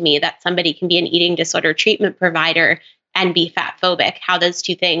confusing to me that somebody can be an eating disorder treatment provider and be fat phobic. How those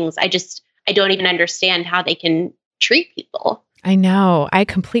two things, I don't even understand how they can treat people. I know. I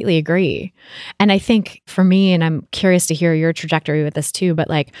completely agree. And I think for me, and I'm curious to hear your trajectory with this too, but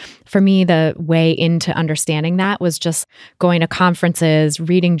like for me, the way into understanding that was just going to conferences,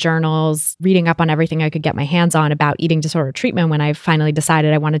 reading journals, reading up on everything I could get my hands on about eating disorder treatment when I finally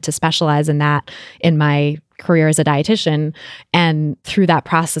decided I wanted to specialize in that in my career as a dietitian. And through that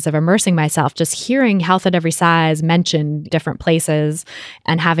process of immersing myself, just hearing health at every size mentioned different places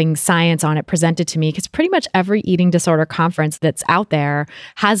and having science on it presented to me, because pretty much every eating disorder conference that's out there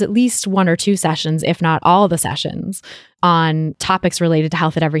has at least one or two sessions, if not all the sessions, on topics related to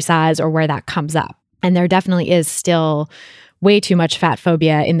health at every size or where that comes up. And there definitely is still way too much fat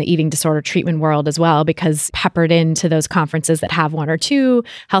phobia in the eating disorder treatment world as well, because peppered into those conferences that have one or two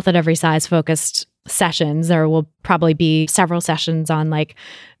health at every size focused sessions, there will probably be several sessions on like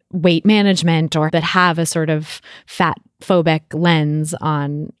weight management or that have a sort of fat phobic lens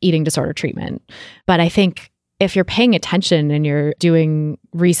on eating disorder treatment. But I think if you're paying attention and you're doing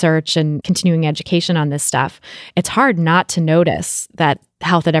research and continuing education on this stuff, it's hard not to notice that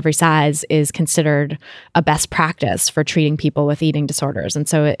health at every size is considered a best practice for treating people with eating disorders. And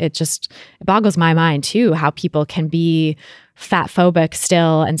so it boggles my mind too, how people can be fat phobic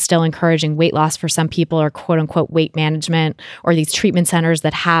still and still encouraging weight loss for some people, or quote unquote weight management, or these treatment centers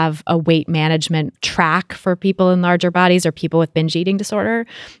that have a weight management track for people in larger bodies or people with binge eating disorder.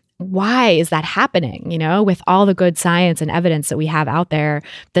 Why is that happening, with all the good science and evidence that we have out there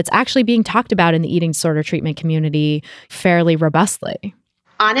that's actually being talked about in the eating disorder treatment community fairly robustly?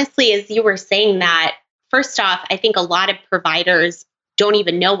 Honestly, as you were saying that, first off, I think a lot of providers don't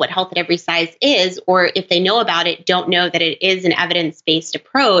even know what health at every size is, or if they know about it, don't know that it is an evidence-based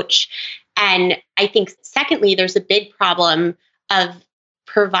approach. And I think secondly, there's a big problem of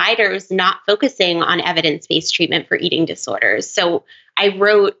providers not focusing on evidence-based treatment for eating disorders. So I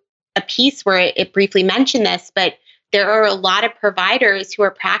wrote a piece where it briefly mentioned this, but there are a lot of providers who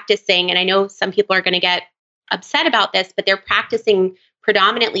are practicing, and I know some people are going to get upset about this, but they're practicing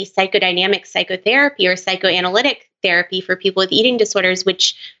predominantly psychodynamic psychotherapy or psychoanalytic therapy for people with eating disorders,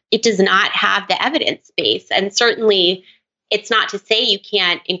 which it does not have the evidence base. And certainly it's not to say you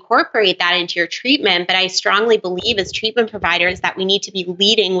can't incorporate that into your treatment, but I strongly believe as treatment providers that we need to be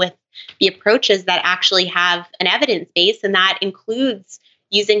leading with the approaches that actually have an evidence base, and that includes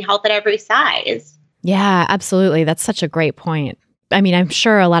using health at every size. Yeah, absolutely. That's such a great point. I mean, I'm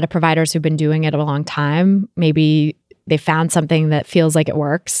sure a lot of providers who've been doing it a long time, maybe they found something that feels like it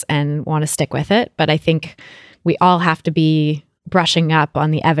works and want to stick with it. But I think we all have to be brushing up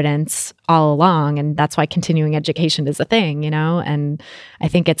on the evidence all along. And that's why continuing education is a thing, and I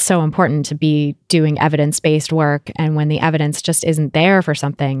think it's so important to be doing evidence-based work. And when the evidence just isn't there for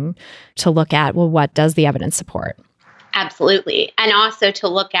something, to look at, well, what does the evidence support? Absolutely. And also to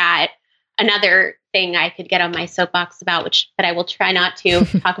look at another thing I could get on my soapbox about, but I will try not to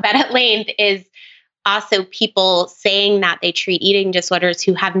talk about at length, is also people saying that they treat eating disorders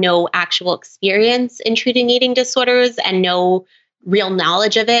who have no actual experience in treating eating disorders and no real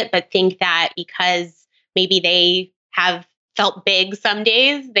knowledge of it, but think that because maybe they have felt big some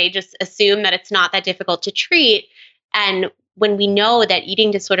days, they just assume that it's not that difficult to treat. And when we know that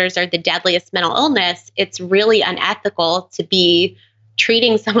eating disorders are the deadliest mental illness, it's really unethical to be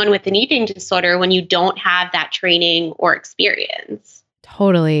treating someone with an eating disorder when you don't have that training or experience.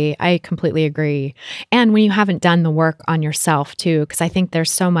 Totally. I completely agree. And when you haven't done the work on yourself too, because I think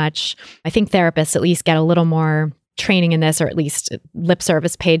there's so much, I think therapists at least get a little more training in this, or at least lip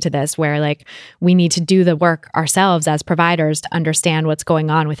service paid to this, where like we need to do the work ourselves as providers to understand what's going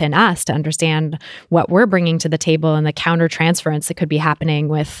on within us, to understand what we're bringing to the table and the counter-transference that could be happening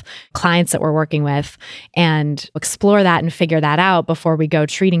with clients that we're working with, and explore that and figure that out before we go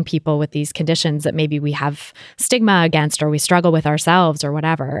treating people with these conditions that maybe we have stigma against or we struggle with ourselves or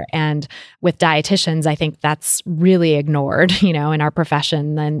whatever. And with dietitians, I think that's really ignored, in our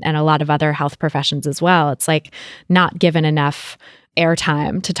profession and a lot of other health professions as well. It's like not given enough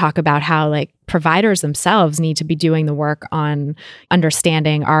airtime to talk about how like providers themselves need to be doing the work on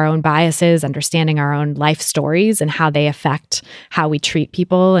understanding our own biases, understanding our own life stories and how they affect how we treat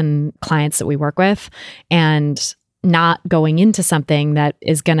people and clients that we work with, and not going into something that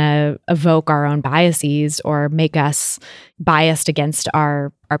is going to evoke our own biases or make us biased against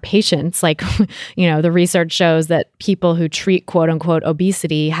our patients. Like, the research shows that people who treat quote unquote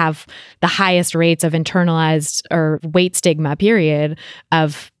obesity have the highest rates of internalized or weight stigma, period,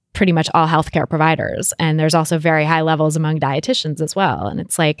 of pretty much all healthcare providers. And there's also very high levels among dietitians as well. And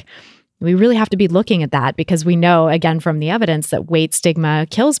it's like, we really have to be looking at that, because we know, again, from the evidence that weight stigma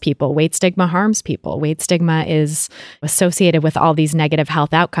kills people, weight stigma harms people, weight stigma is associated with all these negative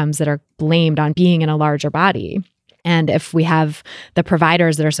health outcomes that are blamed on being in a larger body. And if we have the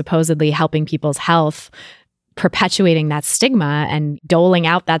providers that are supposedly helping people's health perpetuating that stigma and doling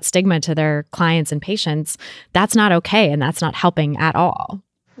out that stigma to their clients and patients, that's not okay. And that's not helping at all.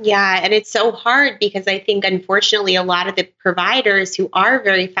 Yeah, and it's so hard because I think, unfortunately, a lot of the providers who are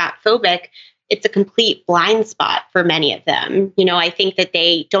very fat phobic, it's a complete blind spot for many of them. I think that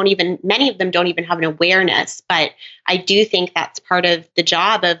many of them don't even have an awareness, but I do think that's part of the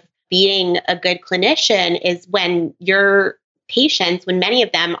job of being a good clinician, is when your patients, when many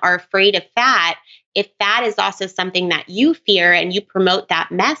of them are afraid of fat, if that is also something that you fear and you promote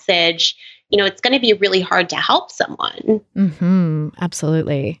that message, it's going to be really hard to help someone.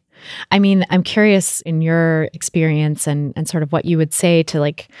 Absolutely. I mean, I'm curious in your experience and sort of what you would say to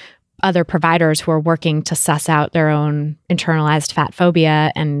like other providers who are working to suss out their own internalized fat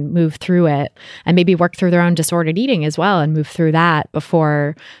phobia and move through it, and maybe work through their own disordered eating as well and move through that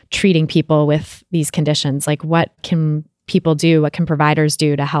before treating people with these conditions. Like, what can people do? What can providers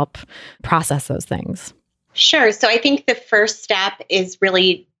do to help process those things? Sure. So I think the first step is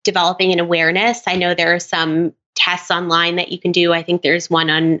really developing an awareness. I know there are some tests online that you can do. I think there's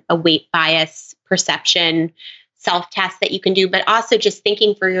one on a weight bias perception self-test that you can do, but also just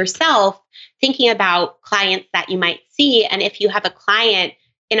thinking for yourself, thinking about clients that you might see. And if you have a client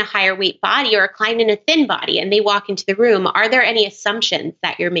in a higher weight body or a client in a thin body and they walk into the room, are there any assumptions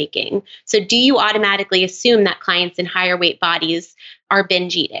that you're making? So do you automatically assume that clients in higher weight bodies are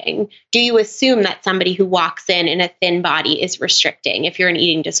binge eating? Do you assume that somebody who walks in a thin body is restricting if you're an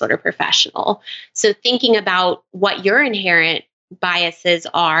eating disorder professional? So thinking about what your inherent biases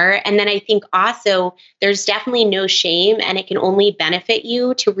are. And then I think also there's definitely no shame, and it can only benefit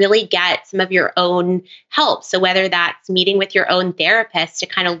you to really get some of your own help. So whether that's meeting with your own therapist to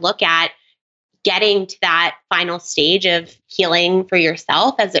kind of look at getting to that final stage of healing for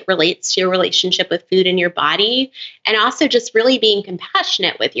yourself as it relates to your relationship with food in your body, and also just really being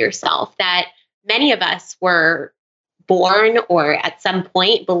compassionate with yourself, that many of us were born or at some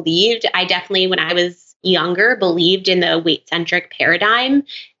point believed. I definitely, when I was younger, believed in the weight-centric paradigm,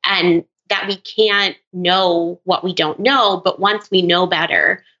 and that we can't know what we don't know, but once we know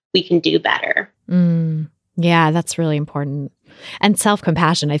better, we can do better. Yeah, that's really important. And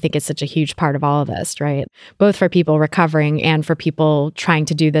self-compassion, I think, is such a huge part of all of this, right? Both for people recovering and for people trying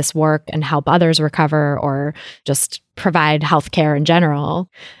to do this work and help others recover or just provide healthcare in general.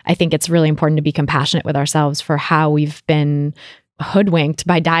 I think it's really important to be compassionate with ourselves for how we've been hoodwinked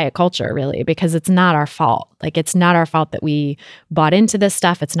by diet culture, really, because it's not our fault. Like, it's not our fault that we bought into this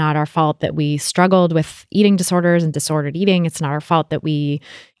stuff. It's not our fault that we struggled with eating disorders and disordered eating. It's not our fault that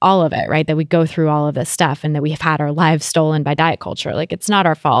all of it, right? That we go through all of this stuff and that we've had our lives stolen by diet culture. Like, it's not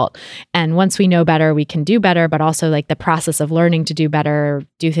our fault. And once we know better, we can do better. But also, like, the process of learning to do better,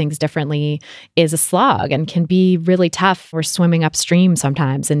 do things differently is a slog and can be really tough. We're swimming upstream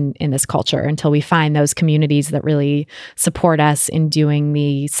sometimes in this culture until we find those communities that really support us in doing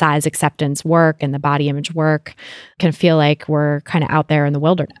the size acceptance work and the body image work. Can feel like we're kind of out there in the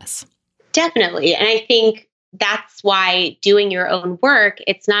wilderness. Definitely. And I think that's why doing your own work,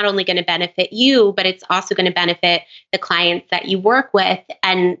 it's not only going to benefit you, but it's also going to benefit the clients that you work with.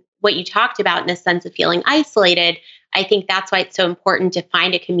 And what you talked about in the sense of feeling isolated, I think that's why it's so important to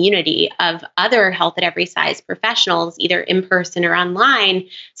find a community of other health at every size professionals, either in person or online.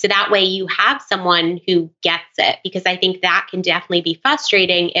 So that way you have someone who gets it, because I think that can definitely be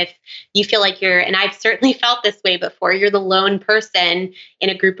frustrating if you feel like and I've certainly felt this way before, you're the lone person in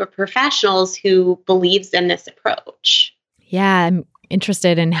a group of professionals who believes in this approach. Yeah, I'm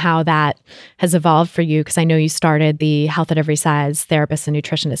interested in how that has evolved for you, because I know you started the Health at Every Size Therapists and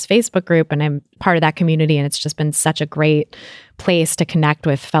Nutritionists Facebook group, and I'm part of that community, and it's just been such a great place to connect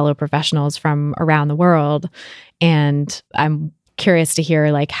with fellow professionals from around the world. And I'm curious to hear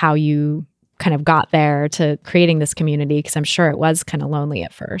like how you kind of got there to creating this community, because I'm sure it was kind of lonely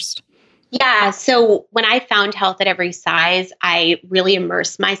at first. Yeah. So when I found Health at Every Size, I really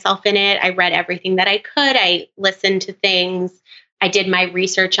immersed myself in it. I read everything that I could. I listened to things. I did my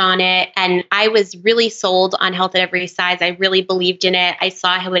research on it, and I was really sold on Health at Every Size. I really believed in it. I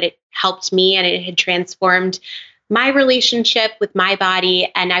saw how it helped me, and it had transformed my relationship with my body.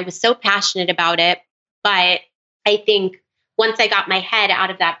 And I was so passionate about it. But I think once I got my head out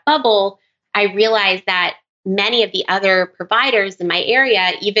of that bubble, I realized that many of the other providers in my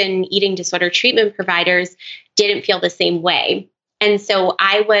area, even eating disorder treatment providers, didn't feel the same way. And so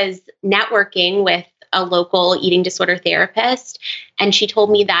I was networking with a local eating disorder therapist, and she told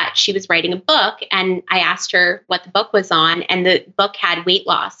me that she was writing a book, and I asked her what the book was on, and the book had weight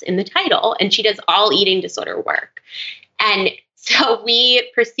loss in the title, and she does all eating disorder work. And so we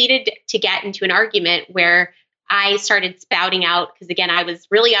proceeded to get into an argument where I started spouting out, because again, I was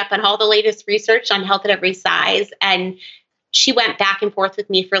really up on all the latest research on Health at Every Size, and she went back and forth with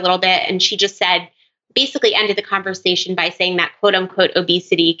me for a little bit, and she just basically ended the conversation by saying that quote unquote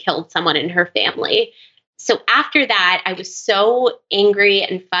obesity killed someone in her family. So after that, I was so angry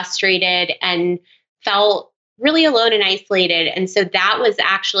and frustrated and felt really alone and isolated. And so that was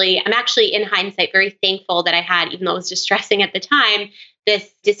I'm actually in hindsight very thankful that I had, even though it was distressing at the time,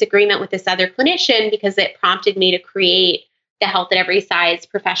 this disagreement with this other clinician, because it prompted me to create the Health at Every Size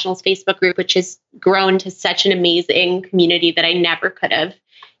Professionals Facebook group, which has grown to such an amazing community that I never could have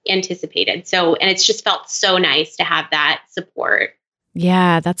anticipated. So, and it's just felt so nice to have that support.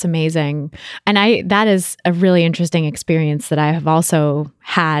 Yeah, that's amazing. And that is a really interesting experience that I have also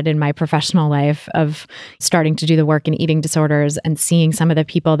had in my professional life of starting to do the work in eating disorders and seeing some of the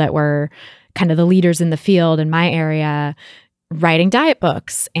people that were kind of the leaders in the field in my area writing diet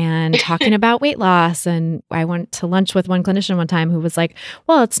books and talking about weight loss. And I went to lunch with one clinician one time who was like,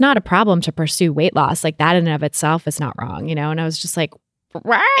 well, it's not a problem to pursue weight loss. Like that in and of itself is not wrong, And I was just like,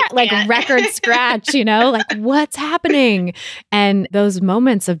 like record scratch, like what's happening? And those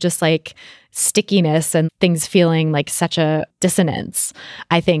moments of just like stickiness and things feeling like such a dissonance,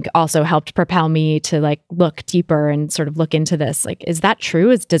 I think also helped propel me to like look deeper and sort of look into this. Like, is that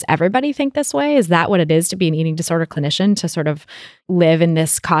true? Does everybody think this way? Is that what it is to be an eating disorder clinician, to sort of live in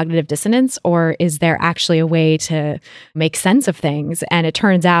this cognitive dissonance? Or is there actually a way to make sense of things? And it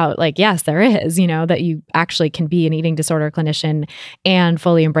turns out like, yes, there is, that you actually can be an eating disorder clinician and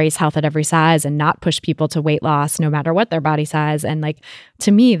fully embrace health at every size and not push people to weight loss no matter what their body size. And like,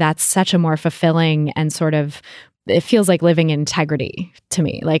 to me, that's such a more fulfilling and sort of, it feels like living in integrity to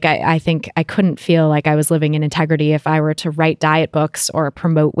me. Like I think I couldn't feel like I was living in integrity if I were to write diet books or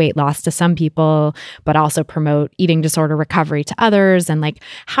promote weight loss to some people, but also promote eating disorder recovery to others. And like,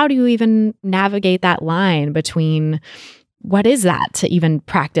 how do you even navigate that line between what is that to even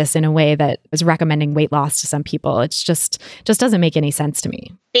practice in a way that is recommending weight loss to some people? It's just doesn't make any sense to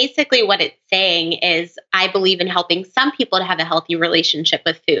me. Basically, what it's saying is I believe in helping some people to have a healthy relationship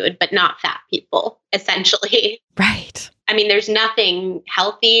with food, but not fat people, essentially. Right. I mean, there's nothing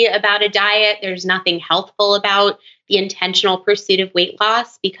healthy about a diet. There's nothing healthful about the intentional pursuit of weight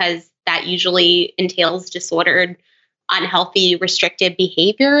loss, because that usually entails disordered, unhealthy, restrictive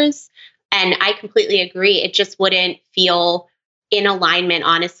behaviors. And I completely agree. It just wouldn't feel in alignment,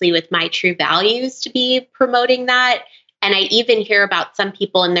 honestly, with my true values to be promoting that. And I even hear about some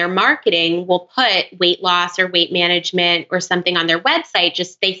people in their marketing will put weight loss or weight management or something on their website,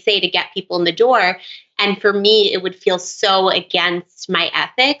 just they say to get people in the door. And for me, it would feel so against my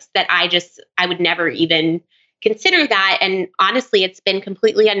ethics that I would never even consider that. And honestly, it's been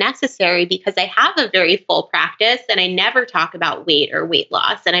completely unnecessary because I have a very full practice and I never talk about weight or weight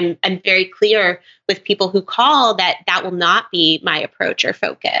loss. And I'm very clear with people who call that will not be my approach or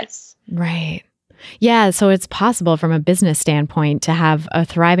focus. Right. Yeah. So it's possible from a business standpoint to have a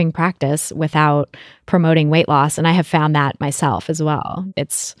thriving practice without promoting weight loss. And I have found that myself as well.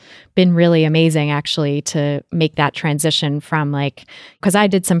 It's been really amazing actually to make that transition from because I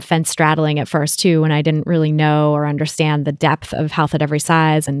did some fence straddling at first too, when I didn't really know or understand the depth of health at every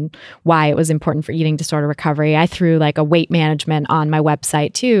size and why it was important for eating disorder recovery. I threw a weight management on my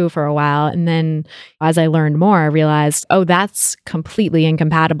website too for a while. And then as I learned more, I realized, oh, that's completely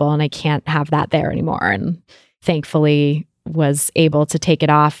incompatible and I can't have that there anymore. And thankfully, was able to take it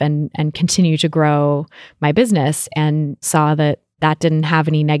off and continue to grow my business and saw that didn't have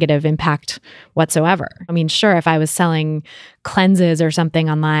any negative impact whatsoever. I mean, sure, if I was selling cleanses or something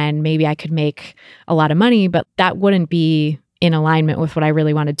online, maybe I could make a lot of money, but that wouldn't be in alignment with what I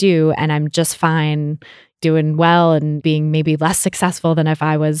really want to do. And I'm just fine doing well and being maybe less successful than if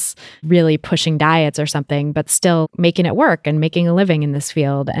I was really pushing diets or something, but still making it work and making a living in this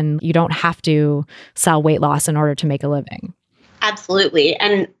field. And you don't have to sell weight loss in order to make a living. Absolutely.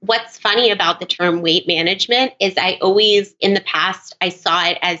 And what's funny about the term weight management is I always, in the past, I saw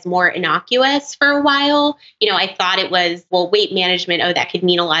it as more innocuous for a while. I thought it was, weight management, that could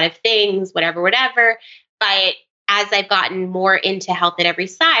mean a lot of things, whatever. But as I've gotten more into health at every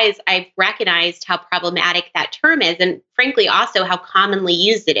size, I've recognized how problematic that term is. And frankly, also how commonly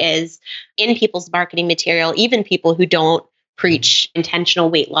used it is in people's marketing material, even people who don't preach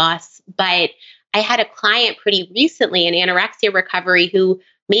intentional weight loss. But I had a client pretty recently in anorexia recovery who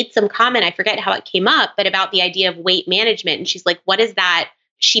made some comment, I forget how it came up, but about the idea of weight management. And she's like, what is that?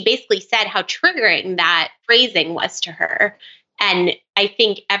 She basically said how triggering that phrasing was to her. And I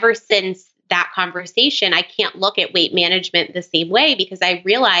think ever since that conversation, I can't look at weight management the same way because I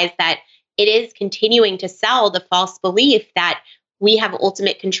realized that it is continuing to sell the false belief that we have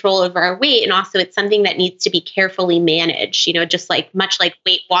ultimate control over our weight. And also it's something that needs to be carefully managed, just much like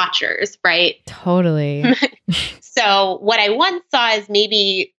Weight Watchers, right? Totally. So what I once saw as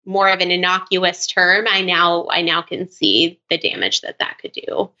maybe more of an innocuous term, I now can see the damage that could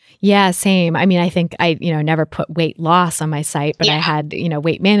do. Yeah, same. I mean, I think I, never put weight loss on my site, but I had,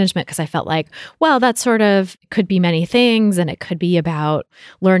 weight management because I felt like, well, that sort of could be many things. And it could be about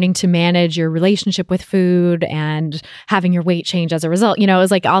learning to manage your relationship with food and having your weight change change as a result. It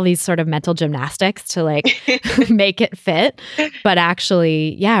was like all these sort of mental gymnastics to like make it fit. But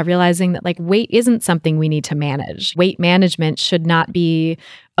actually, yeah, realizing that like weight isn't something we need to manage. Weight management should not be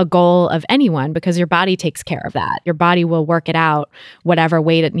a goal of anyone because your body takes care of that. Your body will work it out, whatever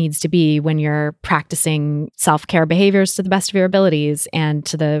weight it needs to be when you're practicing self-care behaviors to the best of your abilities and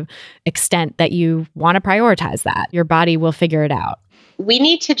to the extent that you want to prioritize that. Your body will figure it out. We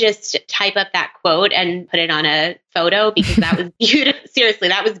need to just type up that quote and put it on a photo because that was beautiful. Seriously,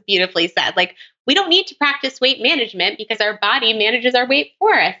 that was beautifully said. Like, we don't need to practice weight management because our body manages our weight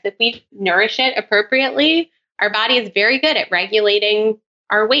for us. If we nourish it appropriately, our body is very good at regulating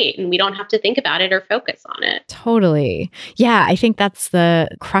our weight and we don't have to think about it or focus on it. Totally. Yeah, I think that's the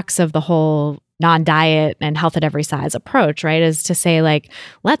crux of the whole non-diet and health at every size approach, right? Is to say like,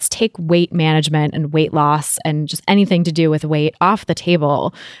 let's take weight management and weight loss and just anything to do with weight off the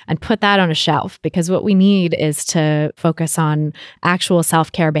table and put that on a shelf, because what we need is to focus on actual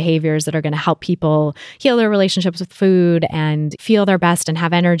self-care behaviors that are going to help people heal their relationships with food and feel their best and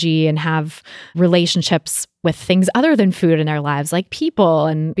have energy and have relationships with things other than food in their lives, like people,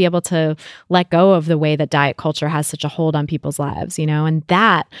 and be able to let go of the way that diet culture has such a hold on people's lives, and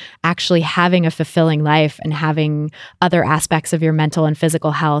that actually having a fulfilling life and having other aspects of your mental and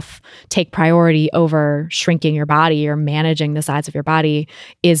physical health take priority over shrinking your body or managing the size of your body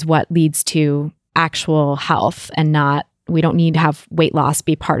is what leads to actual health, and we don't need to have weight loss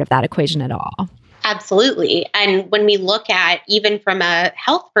be part of that equation at all. Absolutely. And when we look at even from a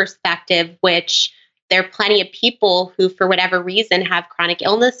health perspective, which there are plenty of people who, for whatever reason, have chronic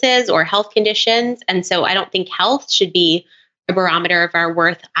illnesses or health conditions. And so I don't think health should be a barometer of our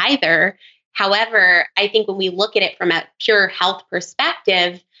worth either. However, I think when we look at it from a pure health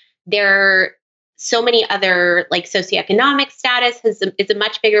perspective, there are so many other, like socioeconomic status is a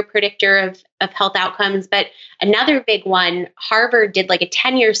much bigger predictor of health outcomes. But another big one, Harvard did like a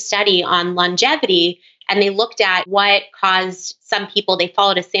 10-year study on longevity. And they looked at what caused some people, they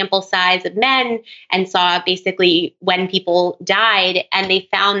followed a sample size of men and saw basically when people died. And they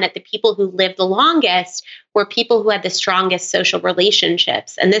found that the people who lived the longest were people who had the strongest social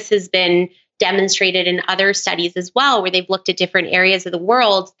relationships. And this has been demonstrated in other studies as well, where they've looked at different areas of the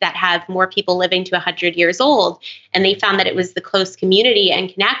world that have more people living to 100 years old. And they found that it was the close community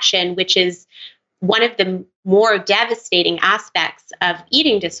and connection, which is one of the more devastating aspects of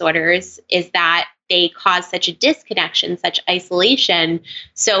eating disorders, is that they cause such a disconnection, such isolation.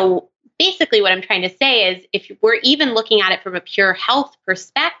 So basically what I'm trying to say is if we're even looking at it from a pure health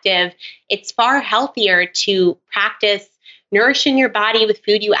perspective, it's far healthier to practice nourishing your body with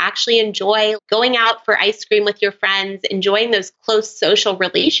food you actually enjoy, going out for ice cream with your friends, enjoying those close social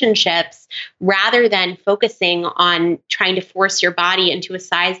relationships, rather than focusing on trying to force your body into a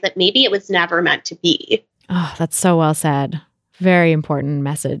size that maybe it was never meant to be. Oh, that's so well said. Very important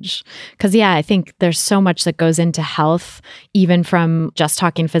message. Because, yeah, I think there's so much that goes into health, even from just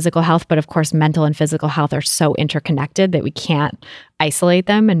talking physical health. But of course, mental and physical health are so interconnected that we can't isolate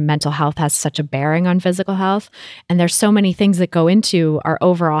them. And mental health has such a bearing on physical health. And there's so many things that go into our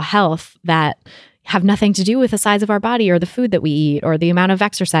overall health that have nothing to do with the size of our body or the food that we eat or the amount of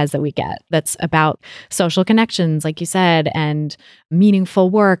exercise that we get. That's about social connections, like you said, and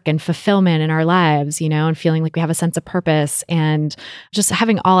meaningful work and fulfillment in our lives, and feeling like we have a sense of purpose and just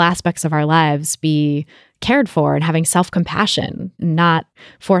having all aspects of our lives be cared for and having self-compassion, not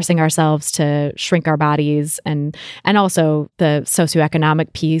forcing ourselves to shrink our bodies, and also the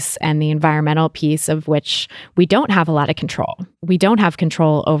socioeconomic piece and the environmental piece, of which we don't have a lot of control. We don't have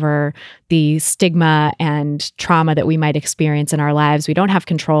control over the stigma and trauma that we might experience in our lives. We don't have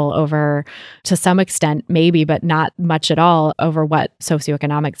control over, to some extent, maybe, but not much at all, over what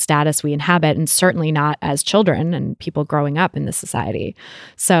socioeconomic status we inhabit, and certainly not as children and people growing up in this society.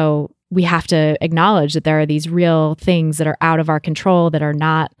 So we have to acknowledge that there are these real things that are out of our control, that are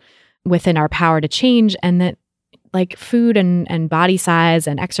not within our power to change, and that like food and body size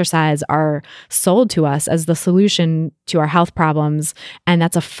and exercise are sold to us as the solution to our health problems. And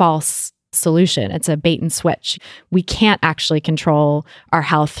that's a false solution. It's a bait and switch. We can't actually control our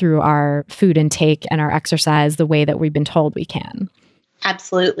health through our food intake and our exercise the way that we've been told we can.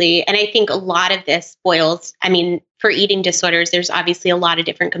 Absolutely. And I think a lot of this for eating disorders, there's obviously a lot of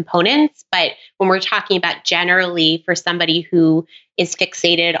different components, but when we're talking about generally for somebody who is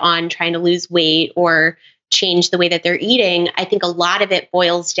fixated on trying to lose weight or change the way that they're eating, I think a lot of it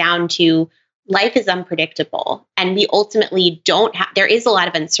boils down to life is unpredictable. And we ultimately there is a lot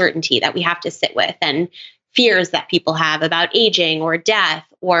of uncertainty that we have to sit with, and fears that people have about aging or death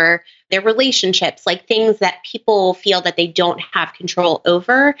or their relationships, like things that people feel that they don't have control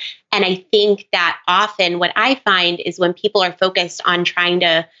over. And I think that often what I find is when people are focused on trying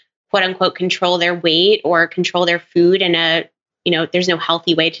to quote unquote control their weight or control their food in a, there's no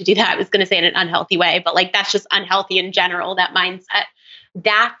healthy way to do that. I was going to say in an unhealthy way, but like that's just unhealthy in general, that mindset.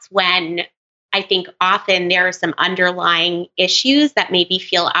 That's when I think often there are some underlying issues that maybe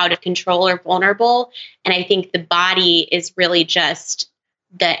feel out of control or vulnerable. And I think the body is really just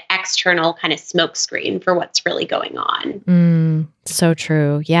the external kind of smokescreen for what's really going on. So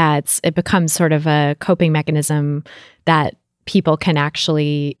true. Yeah, it becomes sort of a coping mechanism that people can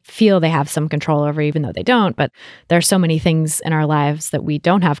actually feel they have some control over, even though they don't. But there are so many things in our lives that we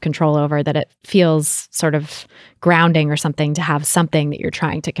don't have control over that it feels sort of grounding or something to have something that you're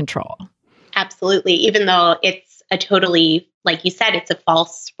trying to control. Absolutely. Even though it's a totally, like you said, it's a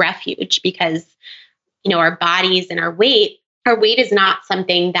false refuge because, our bodies and our weight is not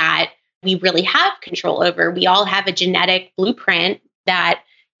something that we really have control over. We all have a genetic blueprint that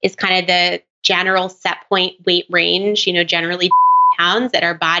is kind of the general set point weight range, generally pounds that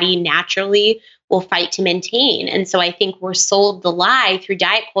our body naturally will fight to maintain. And so I think we're sold the lie through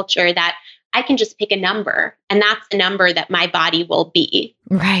diet culture that I can just pick a number and that's the number that my body will be.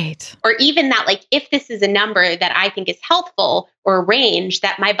 Right. Or even that, like, if this is a number that I think is healthful or a range,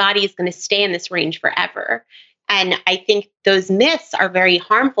 that my body is going to stay in this range forever. And I think those myths are very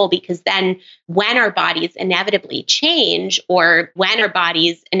harmful because then when our bodies inevitably change or when our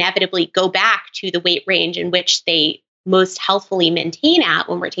bodies inevitably go back to the weight range in which they most healthfully maintain at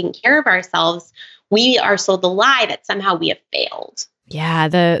when we're taking care of ourselves, we are sold the lie that somehow we have failed. Yeah,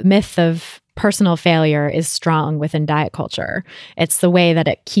 the myth of personal failure is strong within diet culture. It's the way that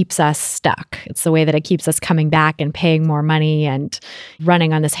it keeps us stuck. It's the way that it keeps us coming back and paying more money and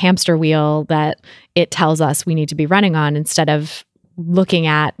running on this hamster wheel that it tells us we need to be running on instead of looking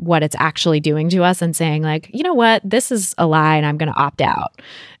at what it's actually doing to us and saying like, you know what, this is a lie and I'm going to opt out.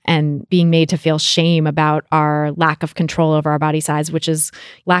 And being made to feel shame about our lack of control over our body size, which is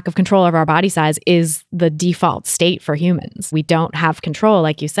lack of control over our body size is the default state for humans. We don't have control,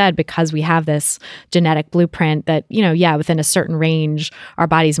 like you said, because we have this genetic blueprint that, within a certain range, our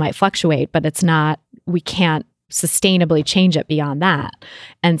bodies might fluctuate, but we can't sustainably change it beyond that.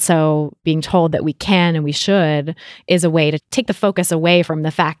 And so being told that we can and we should is a way to take the focus away from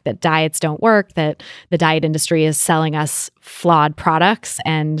the fact that diets don't work, that the diet industry is selling us flawed products,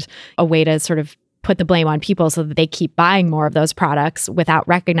 and a way to sort of put the blame on people so that they keep buying more of those products without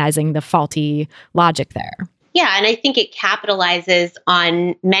recognizing the faulty logic there. Yeah, and I think it capitalizes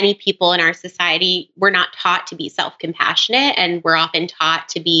on many people in our society. We're not taught to be self-compassionate, and we're often taught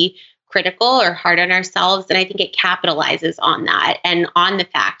to be critical or hard on ourselves. And I think it capitalizes on that and on the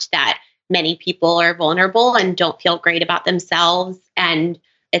fact that many people are vulnerable and don't feel great about themselves. And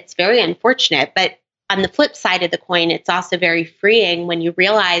it's very unfortunate. But on the flip side of the coin, it's also very freeing when you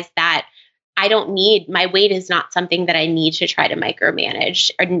realize that my weight is not something that I need to try to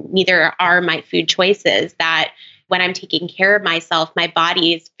micromanage, or neither are my food choices. That when I'm taking care of myself, my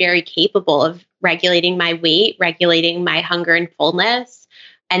body is very capable of regulating my weight, regulating my hunger and fullness.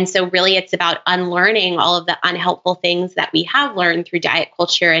 And so really it's about unlearning all of the unhelpful things that we have learned through diet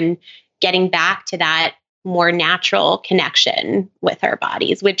culture and getting back to that more natural connection with our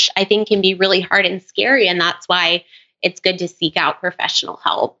bodies, which I think can be really hard and scary. And that's why it's good to seek out professional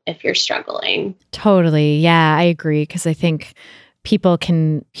help if you're struggling. Totally. Yeah, I agree. Because I think people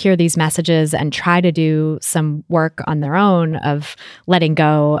can hear these messages and try to do some work on their own of letting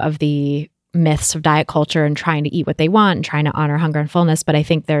go of the myths of diet culture and trying to eat what they want and trying to honor hunger and fullness. But I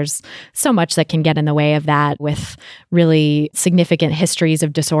think there's so much that can get in the way of that with really significant histories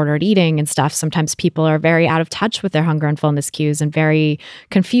of disordered eating and stuff. Sometimes people are very out of touch with their hunger and fullness cues and very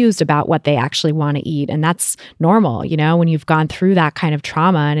confused about what they actually want to eat. And that's normal, when you've gone through that kind of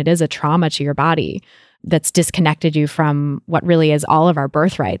trauma, and it is a trauma to your body that's disconnected you from what really is all of our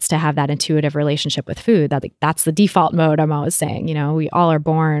birthrights to have that intuitive relationship with food. That's the default mode, I'm always saying. We all are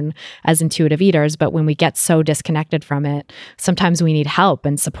born as intuitive eaters, but when we get so disconnected from it, sometimes we need help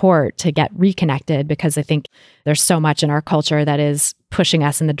and support to get reconnected, because I think there's so much in our culture that is pushing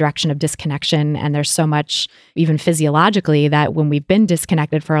us in the direction of disconnection. And there's so much, even physiologically, that when we've been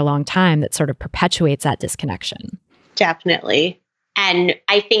disconnected for a long time, that sort of perpetuates that disconnection. Definitely. And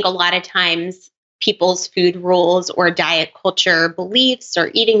I think a lot of times people's food rules or diet culture beliefs or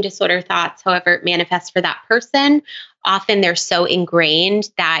eating disorder thoughts, however it manifests for that person, often they're so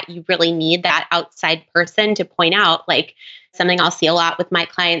ingrained that you really need that outside person to point out. Like something I'll see a lot with my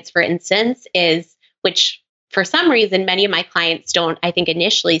clients, for instance, is, which for some reason, many of my clients don't, I think,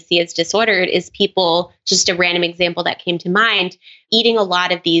 initially see as disordered is people, just a random example that came to mind, eating a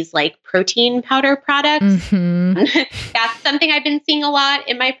lot of these like protein powder products. Mm-hmm. That's something I've been seeing a lot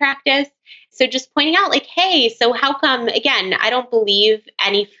in my practice. So just pointing out like, hey, so how come, again, I don't believe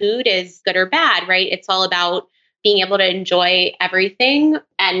any food is good or bad, right? It's all about being able to enjoy everything,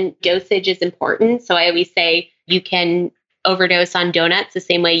 and dosage is important. So I always say you can overdose on donuts the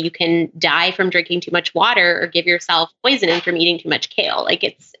same way you can die from drinking too much water or give yourself poisoning from eating too much kale. Like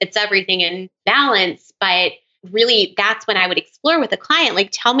it's everything in balance. But really, that's when I would explore with a client, like,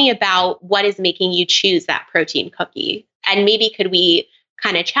 tell me about what is making you choose that protein cookie. And maybe could we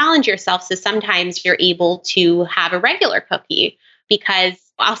kind of challenge yourself so sometimes you're able to have a regular cookie? Because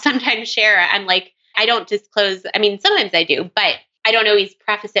I'll sometimes share, I'm like, I don't disclose, I mean, sometimes I do, but I don't always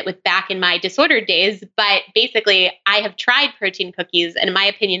preface it with back in my disordered days, but basically I have tried protein cookies and in my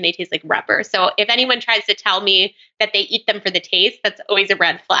opinion, they taste like rubber. So if anyone tries to tell me that they eat them for the taste, that's always a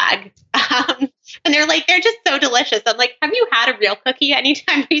red flag. And they're like, they're just so delicious. I'm like, have you had a real cookie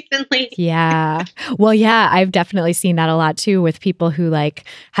anytime recently? Yeah. Well, yeah, I've definitely seen that a lot too with people who like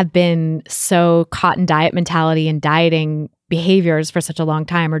have been so caught in diet mentality and dieting behaviors for such a long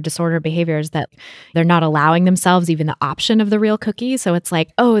time, or disordered behaviors, that they're not allowing themselves even the option of the real cookie. So it's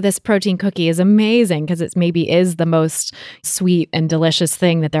like, oh, this protein cookie is amazing because it maybe is the most sweet and delicious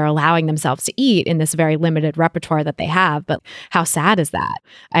thing that they're allowing themselves to eat in this very limited repertoire that they have. But how sad is that?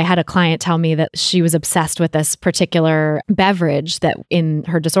 I had a client tell me that she was obsessed with this particular beverage that in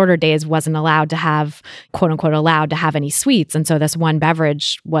her disordered days wasn't allowed to have, quote unquote, allowed to have any sweets. And so this one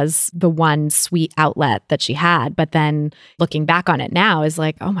beverage was the one sweet outlet that she had. But then looking back on it now is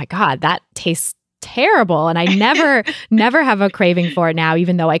like, oh my God, that tastes terrible. And I never have a craving for it now,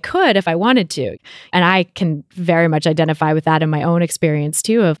 even though I could if I wanted to. And I can very much identify with that in my own experience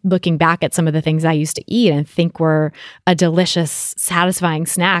too, of looking back at some of the things I used to eat and think were a delicious, satisfying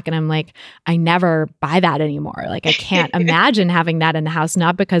snack. And I'm like, I never buy that anymore. Like I can't imagine having that in the house,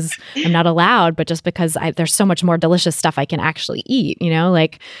 not because I'm not allowed, but just because there's so much more delicious stuff I can actually eat,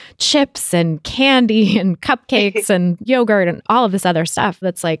 like chips and candy and cupcakes and yogurt and all of this other stuff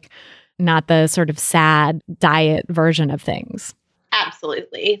that's like not the sort of sad diet version of things.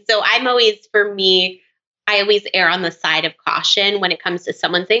 Absolutely. So I'm always, for me, I always err on the side of caution when it comes to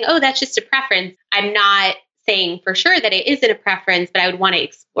someone saying, oh, that's just a preference. I'm not saying for sure that it isn't a preference, but I would want to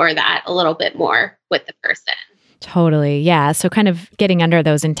explore that a little bit more with the person. Totally. Yeah. So kind of getting under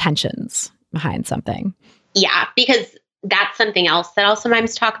those intentions behind something. Yeah, because that's something else that I'll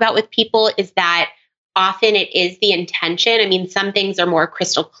sometimes talk about with people is that often it is the intention. I mean, some things are more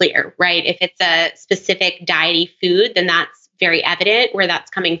crystal clear, right? If it's a specific diety food, then that's very evident where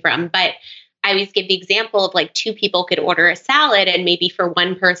that's coming from. But I always give the example of like two people could order a salad and maybe for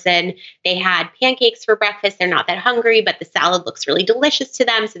one person, they had pancakes for breakfast. They're not that hungry, but the salad looks really delicious to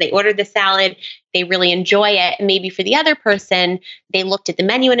them. So they ordered the salad. They really enjoy it. And maybe for the other person, they looked at the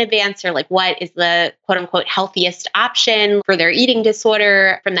menu in advance or like, what is the quote unquote healthiest option for their eating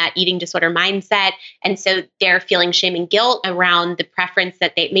disorder from that eating disorder mindset. And so they're feeling shame and guilt around the preference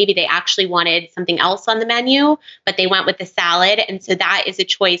that they actually wanted something else on the menu, but they went with the salad. And so that is a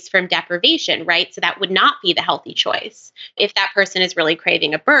choice from deprivation, right? So that would not be the healthy choice if that person is really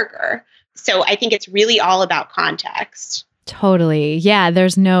craving a burger. So I think it's really all about context. Totally. Yeah.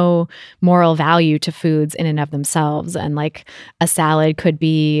 There's no moral value to foods in and of themselves. And like a salad could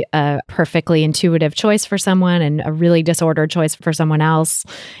be a perfectly intuitive choice for someone and a really disordered choice for someone else.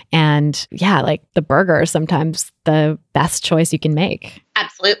 And yeah, like the burger is sometimes the best choice you can make.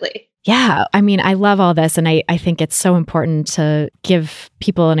 Absolutely. Yeah. I mean, I love all this. And I think it's so important to give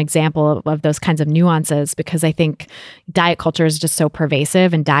people an example of those kinds of nuances because I think diet culture is just so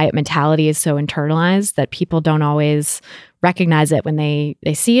pervasive and diet mentality is so internalized that people don't always recognize it when they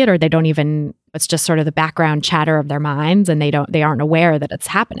see it, or they don't even, it's just sort of the background chatter of their minds and they aren't aware that it's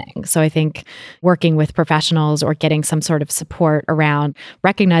happening. So I think working with professionals or getting some sort of support around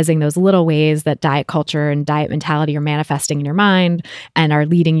recognizing those little ways that diet culture and diet mentality are manifesting in your mind and are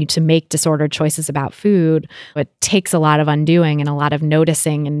leading you to make disordered choices about food, it takes a lot of undoing and a lot of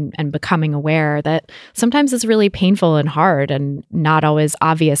noticing and becoming aware that sometimes it's really painful and hard and not always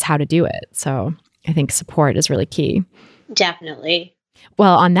obvious how to do it. So I think support is really key. Definitely.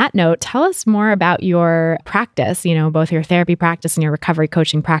 Well, on that note, tell us more about your practice, both your therapy practice and your recovery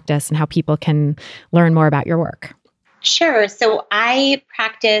coaching practice and how people can learn more about your work. Sure. So I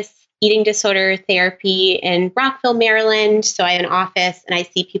practice eating disorder therapy in Rockville, Maryland. So I have an office and I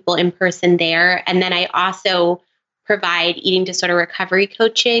see people in person there. And then I also provide eating disorder recovery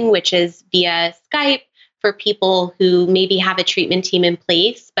coaching, which is via Skype for people who maybe have a treatment team in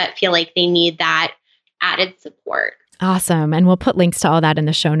place, but feel like they need that added support. Awesome. And we'll put links to all that in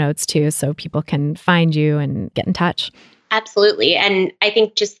the show notes too, so people can find you and get in touch. Absolutely. And I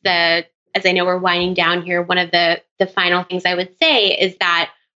think as I know we're winding down here, one of the final things I would say is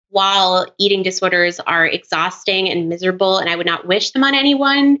that while eating disorders are exhausting and miserable, and I would not wish them on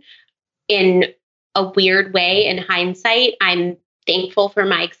anyone, in a weird way, in hindsight, I'm thankful for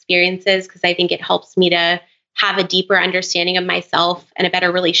my experiences because I think it helps me to have a deeper understanding of myself and a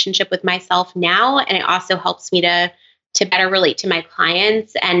better relationship with myself now. And it also helps me to better relate to my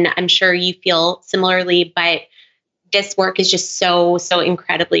clients. And I'm sure you feel similarly, but this work is just so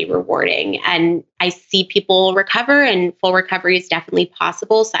incredibly rewarding. And I see people recover, and full recovery is definitely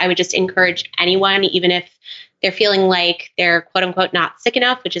possible. So I would just encourage anyone, even if they're feeling like they're quote unquote not sick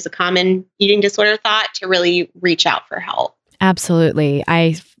enough, which is a common eating disorder thought, to really reach out for help. Absolutely.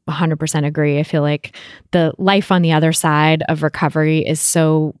 I 100% agree. I feel like the life on the other side of recovery is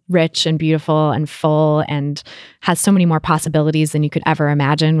so rich and beautiful and full and has so many more possibilities than you could ever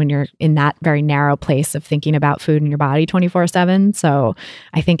imagine when you're in that very narrow place of thinking about food in your body 24/7. So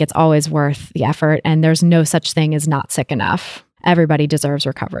I think it's always worth the effort, and there's no such thing as not sick enough. Everybody deserves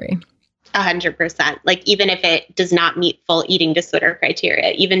recovery. 100%. Like, even if it does not meet full eating disorder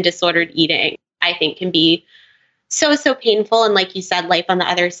criteria, even disordered eating, I think can be so painful. And like you said, life on the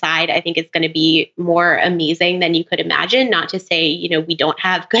other side, I think it's going to be more amazing than you could imagine. Not to say, we don't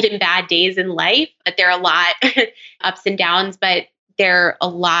have good and bad days in life, but there are a lot ups and downs, but they're a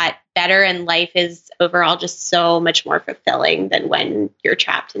lot better. And life is overall just so much more fulfilling than when you're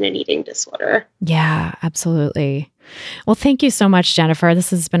trapped in an eating disorder. Yeah, absolutely. Well, thank you so much, Jennifer. This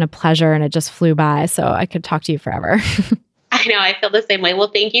has been a pleasure, and it just flew by. So I could talk to you forever. I know, I feel the same way. Well,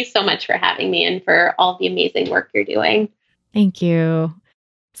 thank you so much for having me and for all the amazing work you're doing. Thank you.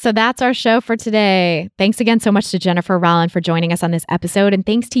 So that's our show for today. Thanks again so much to Jennifer Rollin for joining us on this episode, and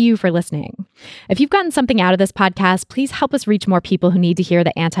thanks to you for listening. If you've gotten something out of this podcast, please help us reach more people who need to hear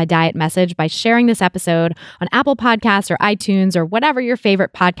the anti-diet message by sharing this episode on Apple Podcasts or iTunes or whatever your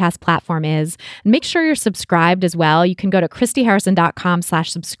favorite podcast platform is. And make sure you're subscribed as well. You can go to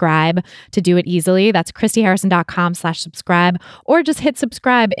christyharrison.com/subscribe to do it easily. That's christyharrison.com/subscribe, or just hit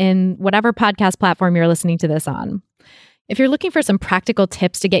subscribe in whatever podcast platform you're listening to this on. If you're looking for some practical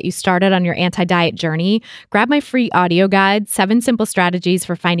tips to get you started on your anti-diet journey, grab my free audio guide, 7 Simple Strategies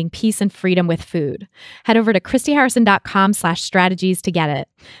for Finding Peace and Freedom with Food. Head over to christyharrison.com/strategies to get it.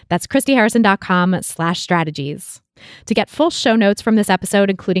 That's christyharrison.com/strategies. To get full show notes from this episode,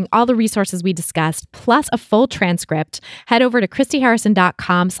 including all the resources we discussed, plus a full transcript, head over to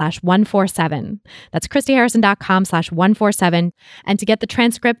christyharrison.com/147. That's christyharrison.com/147. And to get the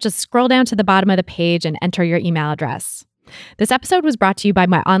transcript, just scroll down to the bottom of the page and enter your email address. This episode was brought to you by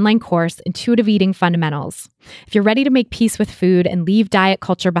my online course, Intuitive Eating Fundamentals. If you're ready to make peace with food and leave diet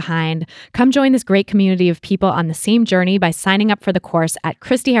culture behind, come join this great community of people on the same journey by signing up for the course at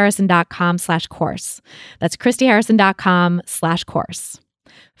christyharrison.com/course. That's christyharrison.com/course.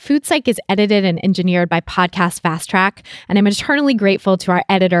 Food Psych is edited and engineered by Podcast Fast Track, and I'm eternally grateful to our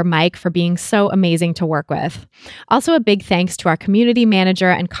editor, Mike, for being so amazing to work with. Also, a big thanks to our community manager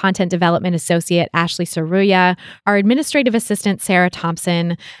and content development associate, Ashley Saruya, our administrative assistant, Sarah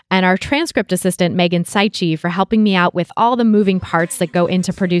Thompson, and our transcript assistant, Megan Saichi, for helping me out with all the moving parts that go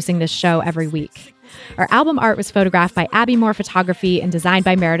into producing this show every week. Our album art was photographed by Abby Moore Photography and designed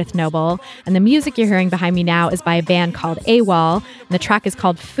by Meredith Noble. And the music you're hearing behind me now is by a band called AWOL. And the track is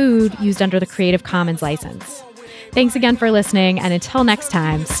called Food, used under the Creative Commons license. Thanks again for listening. And until next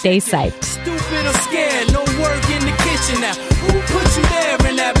time, stay psyched. Stupid or scared, no work in the kitchen now. Who put you there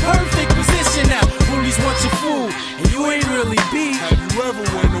in that perfect position now? Who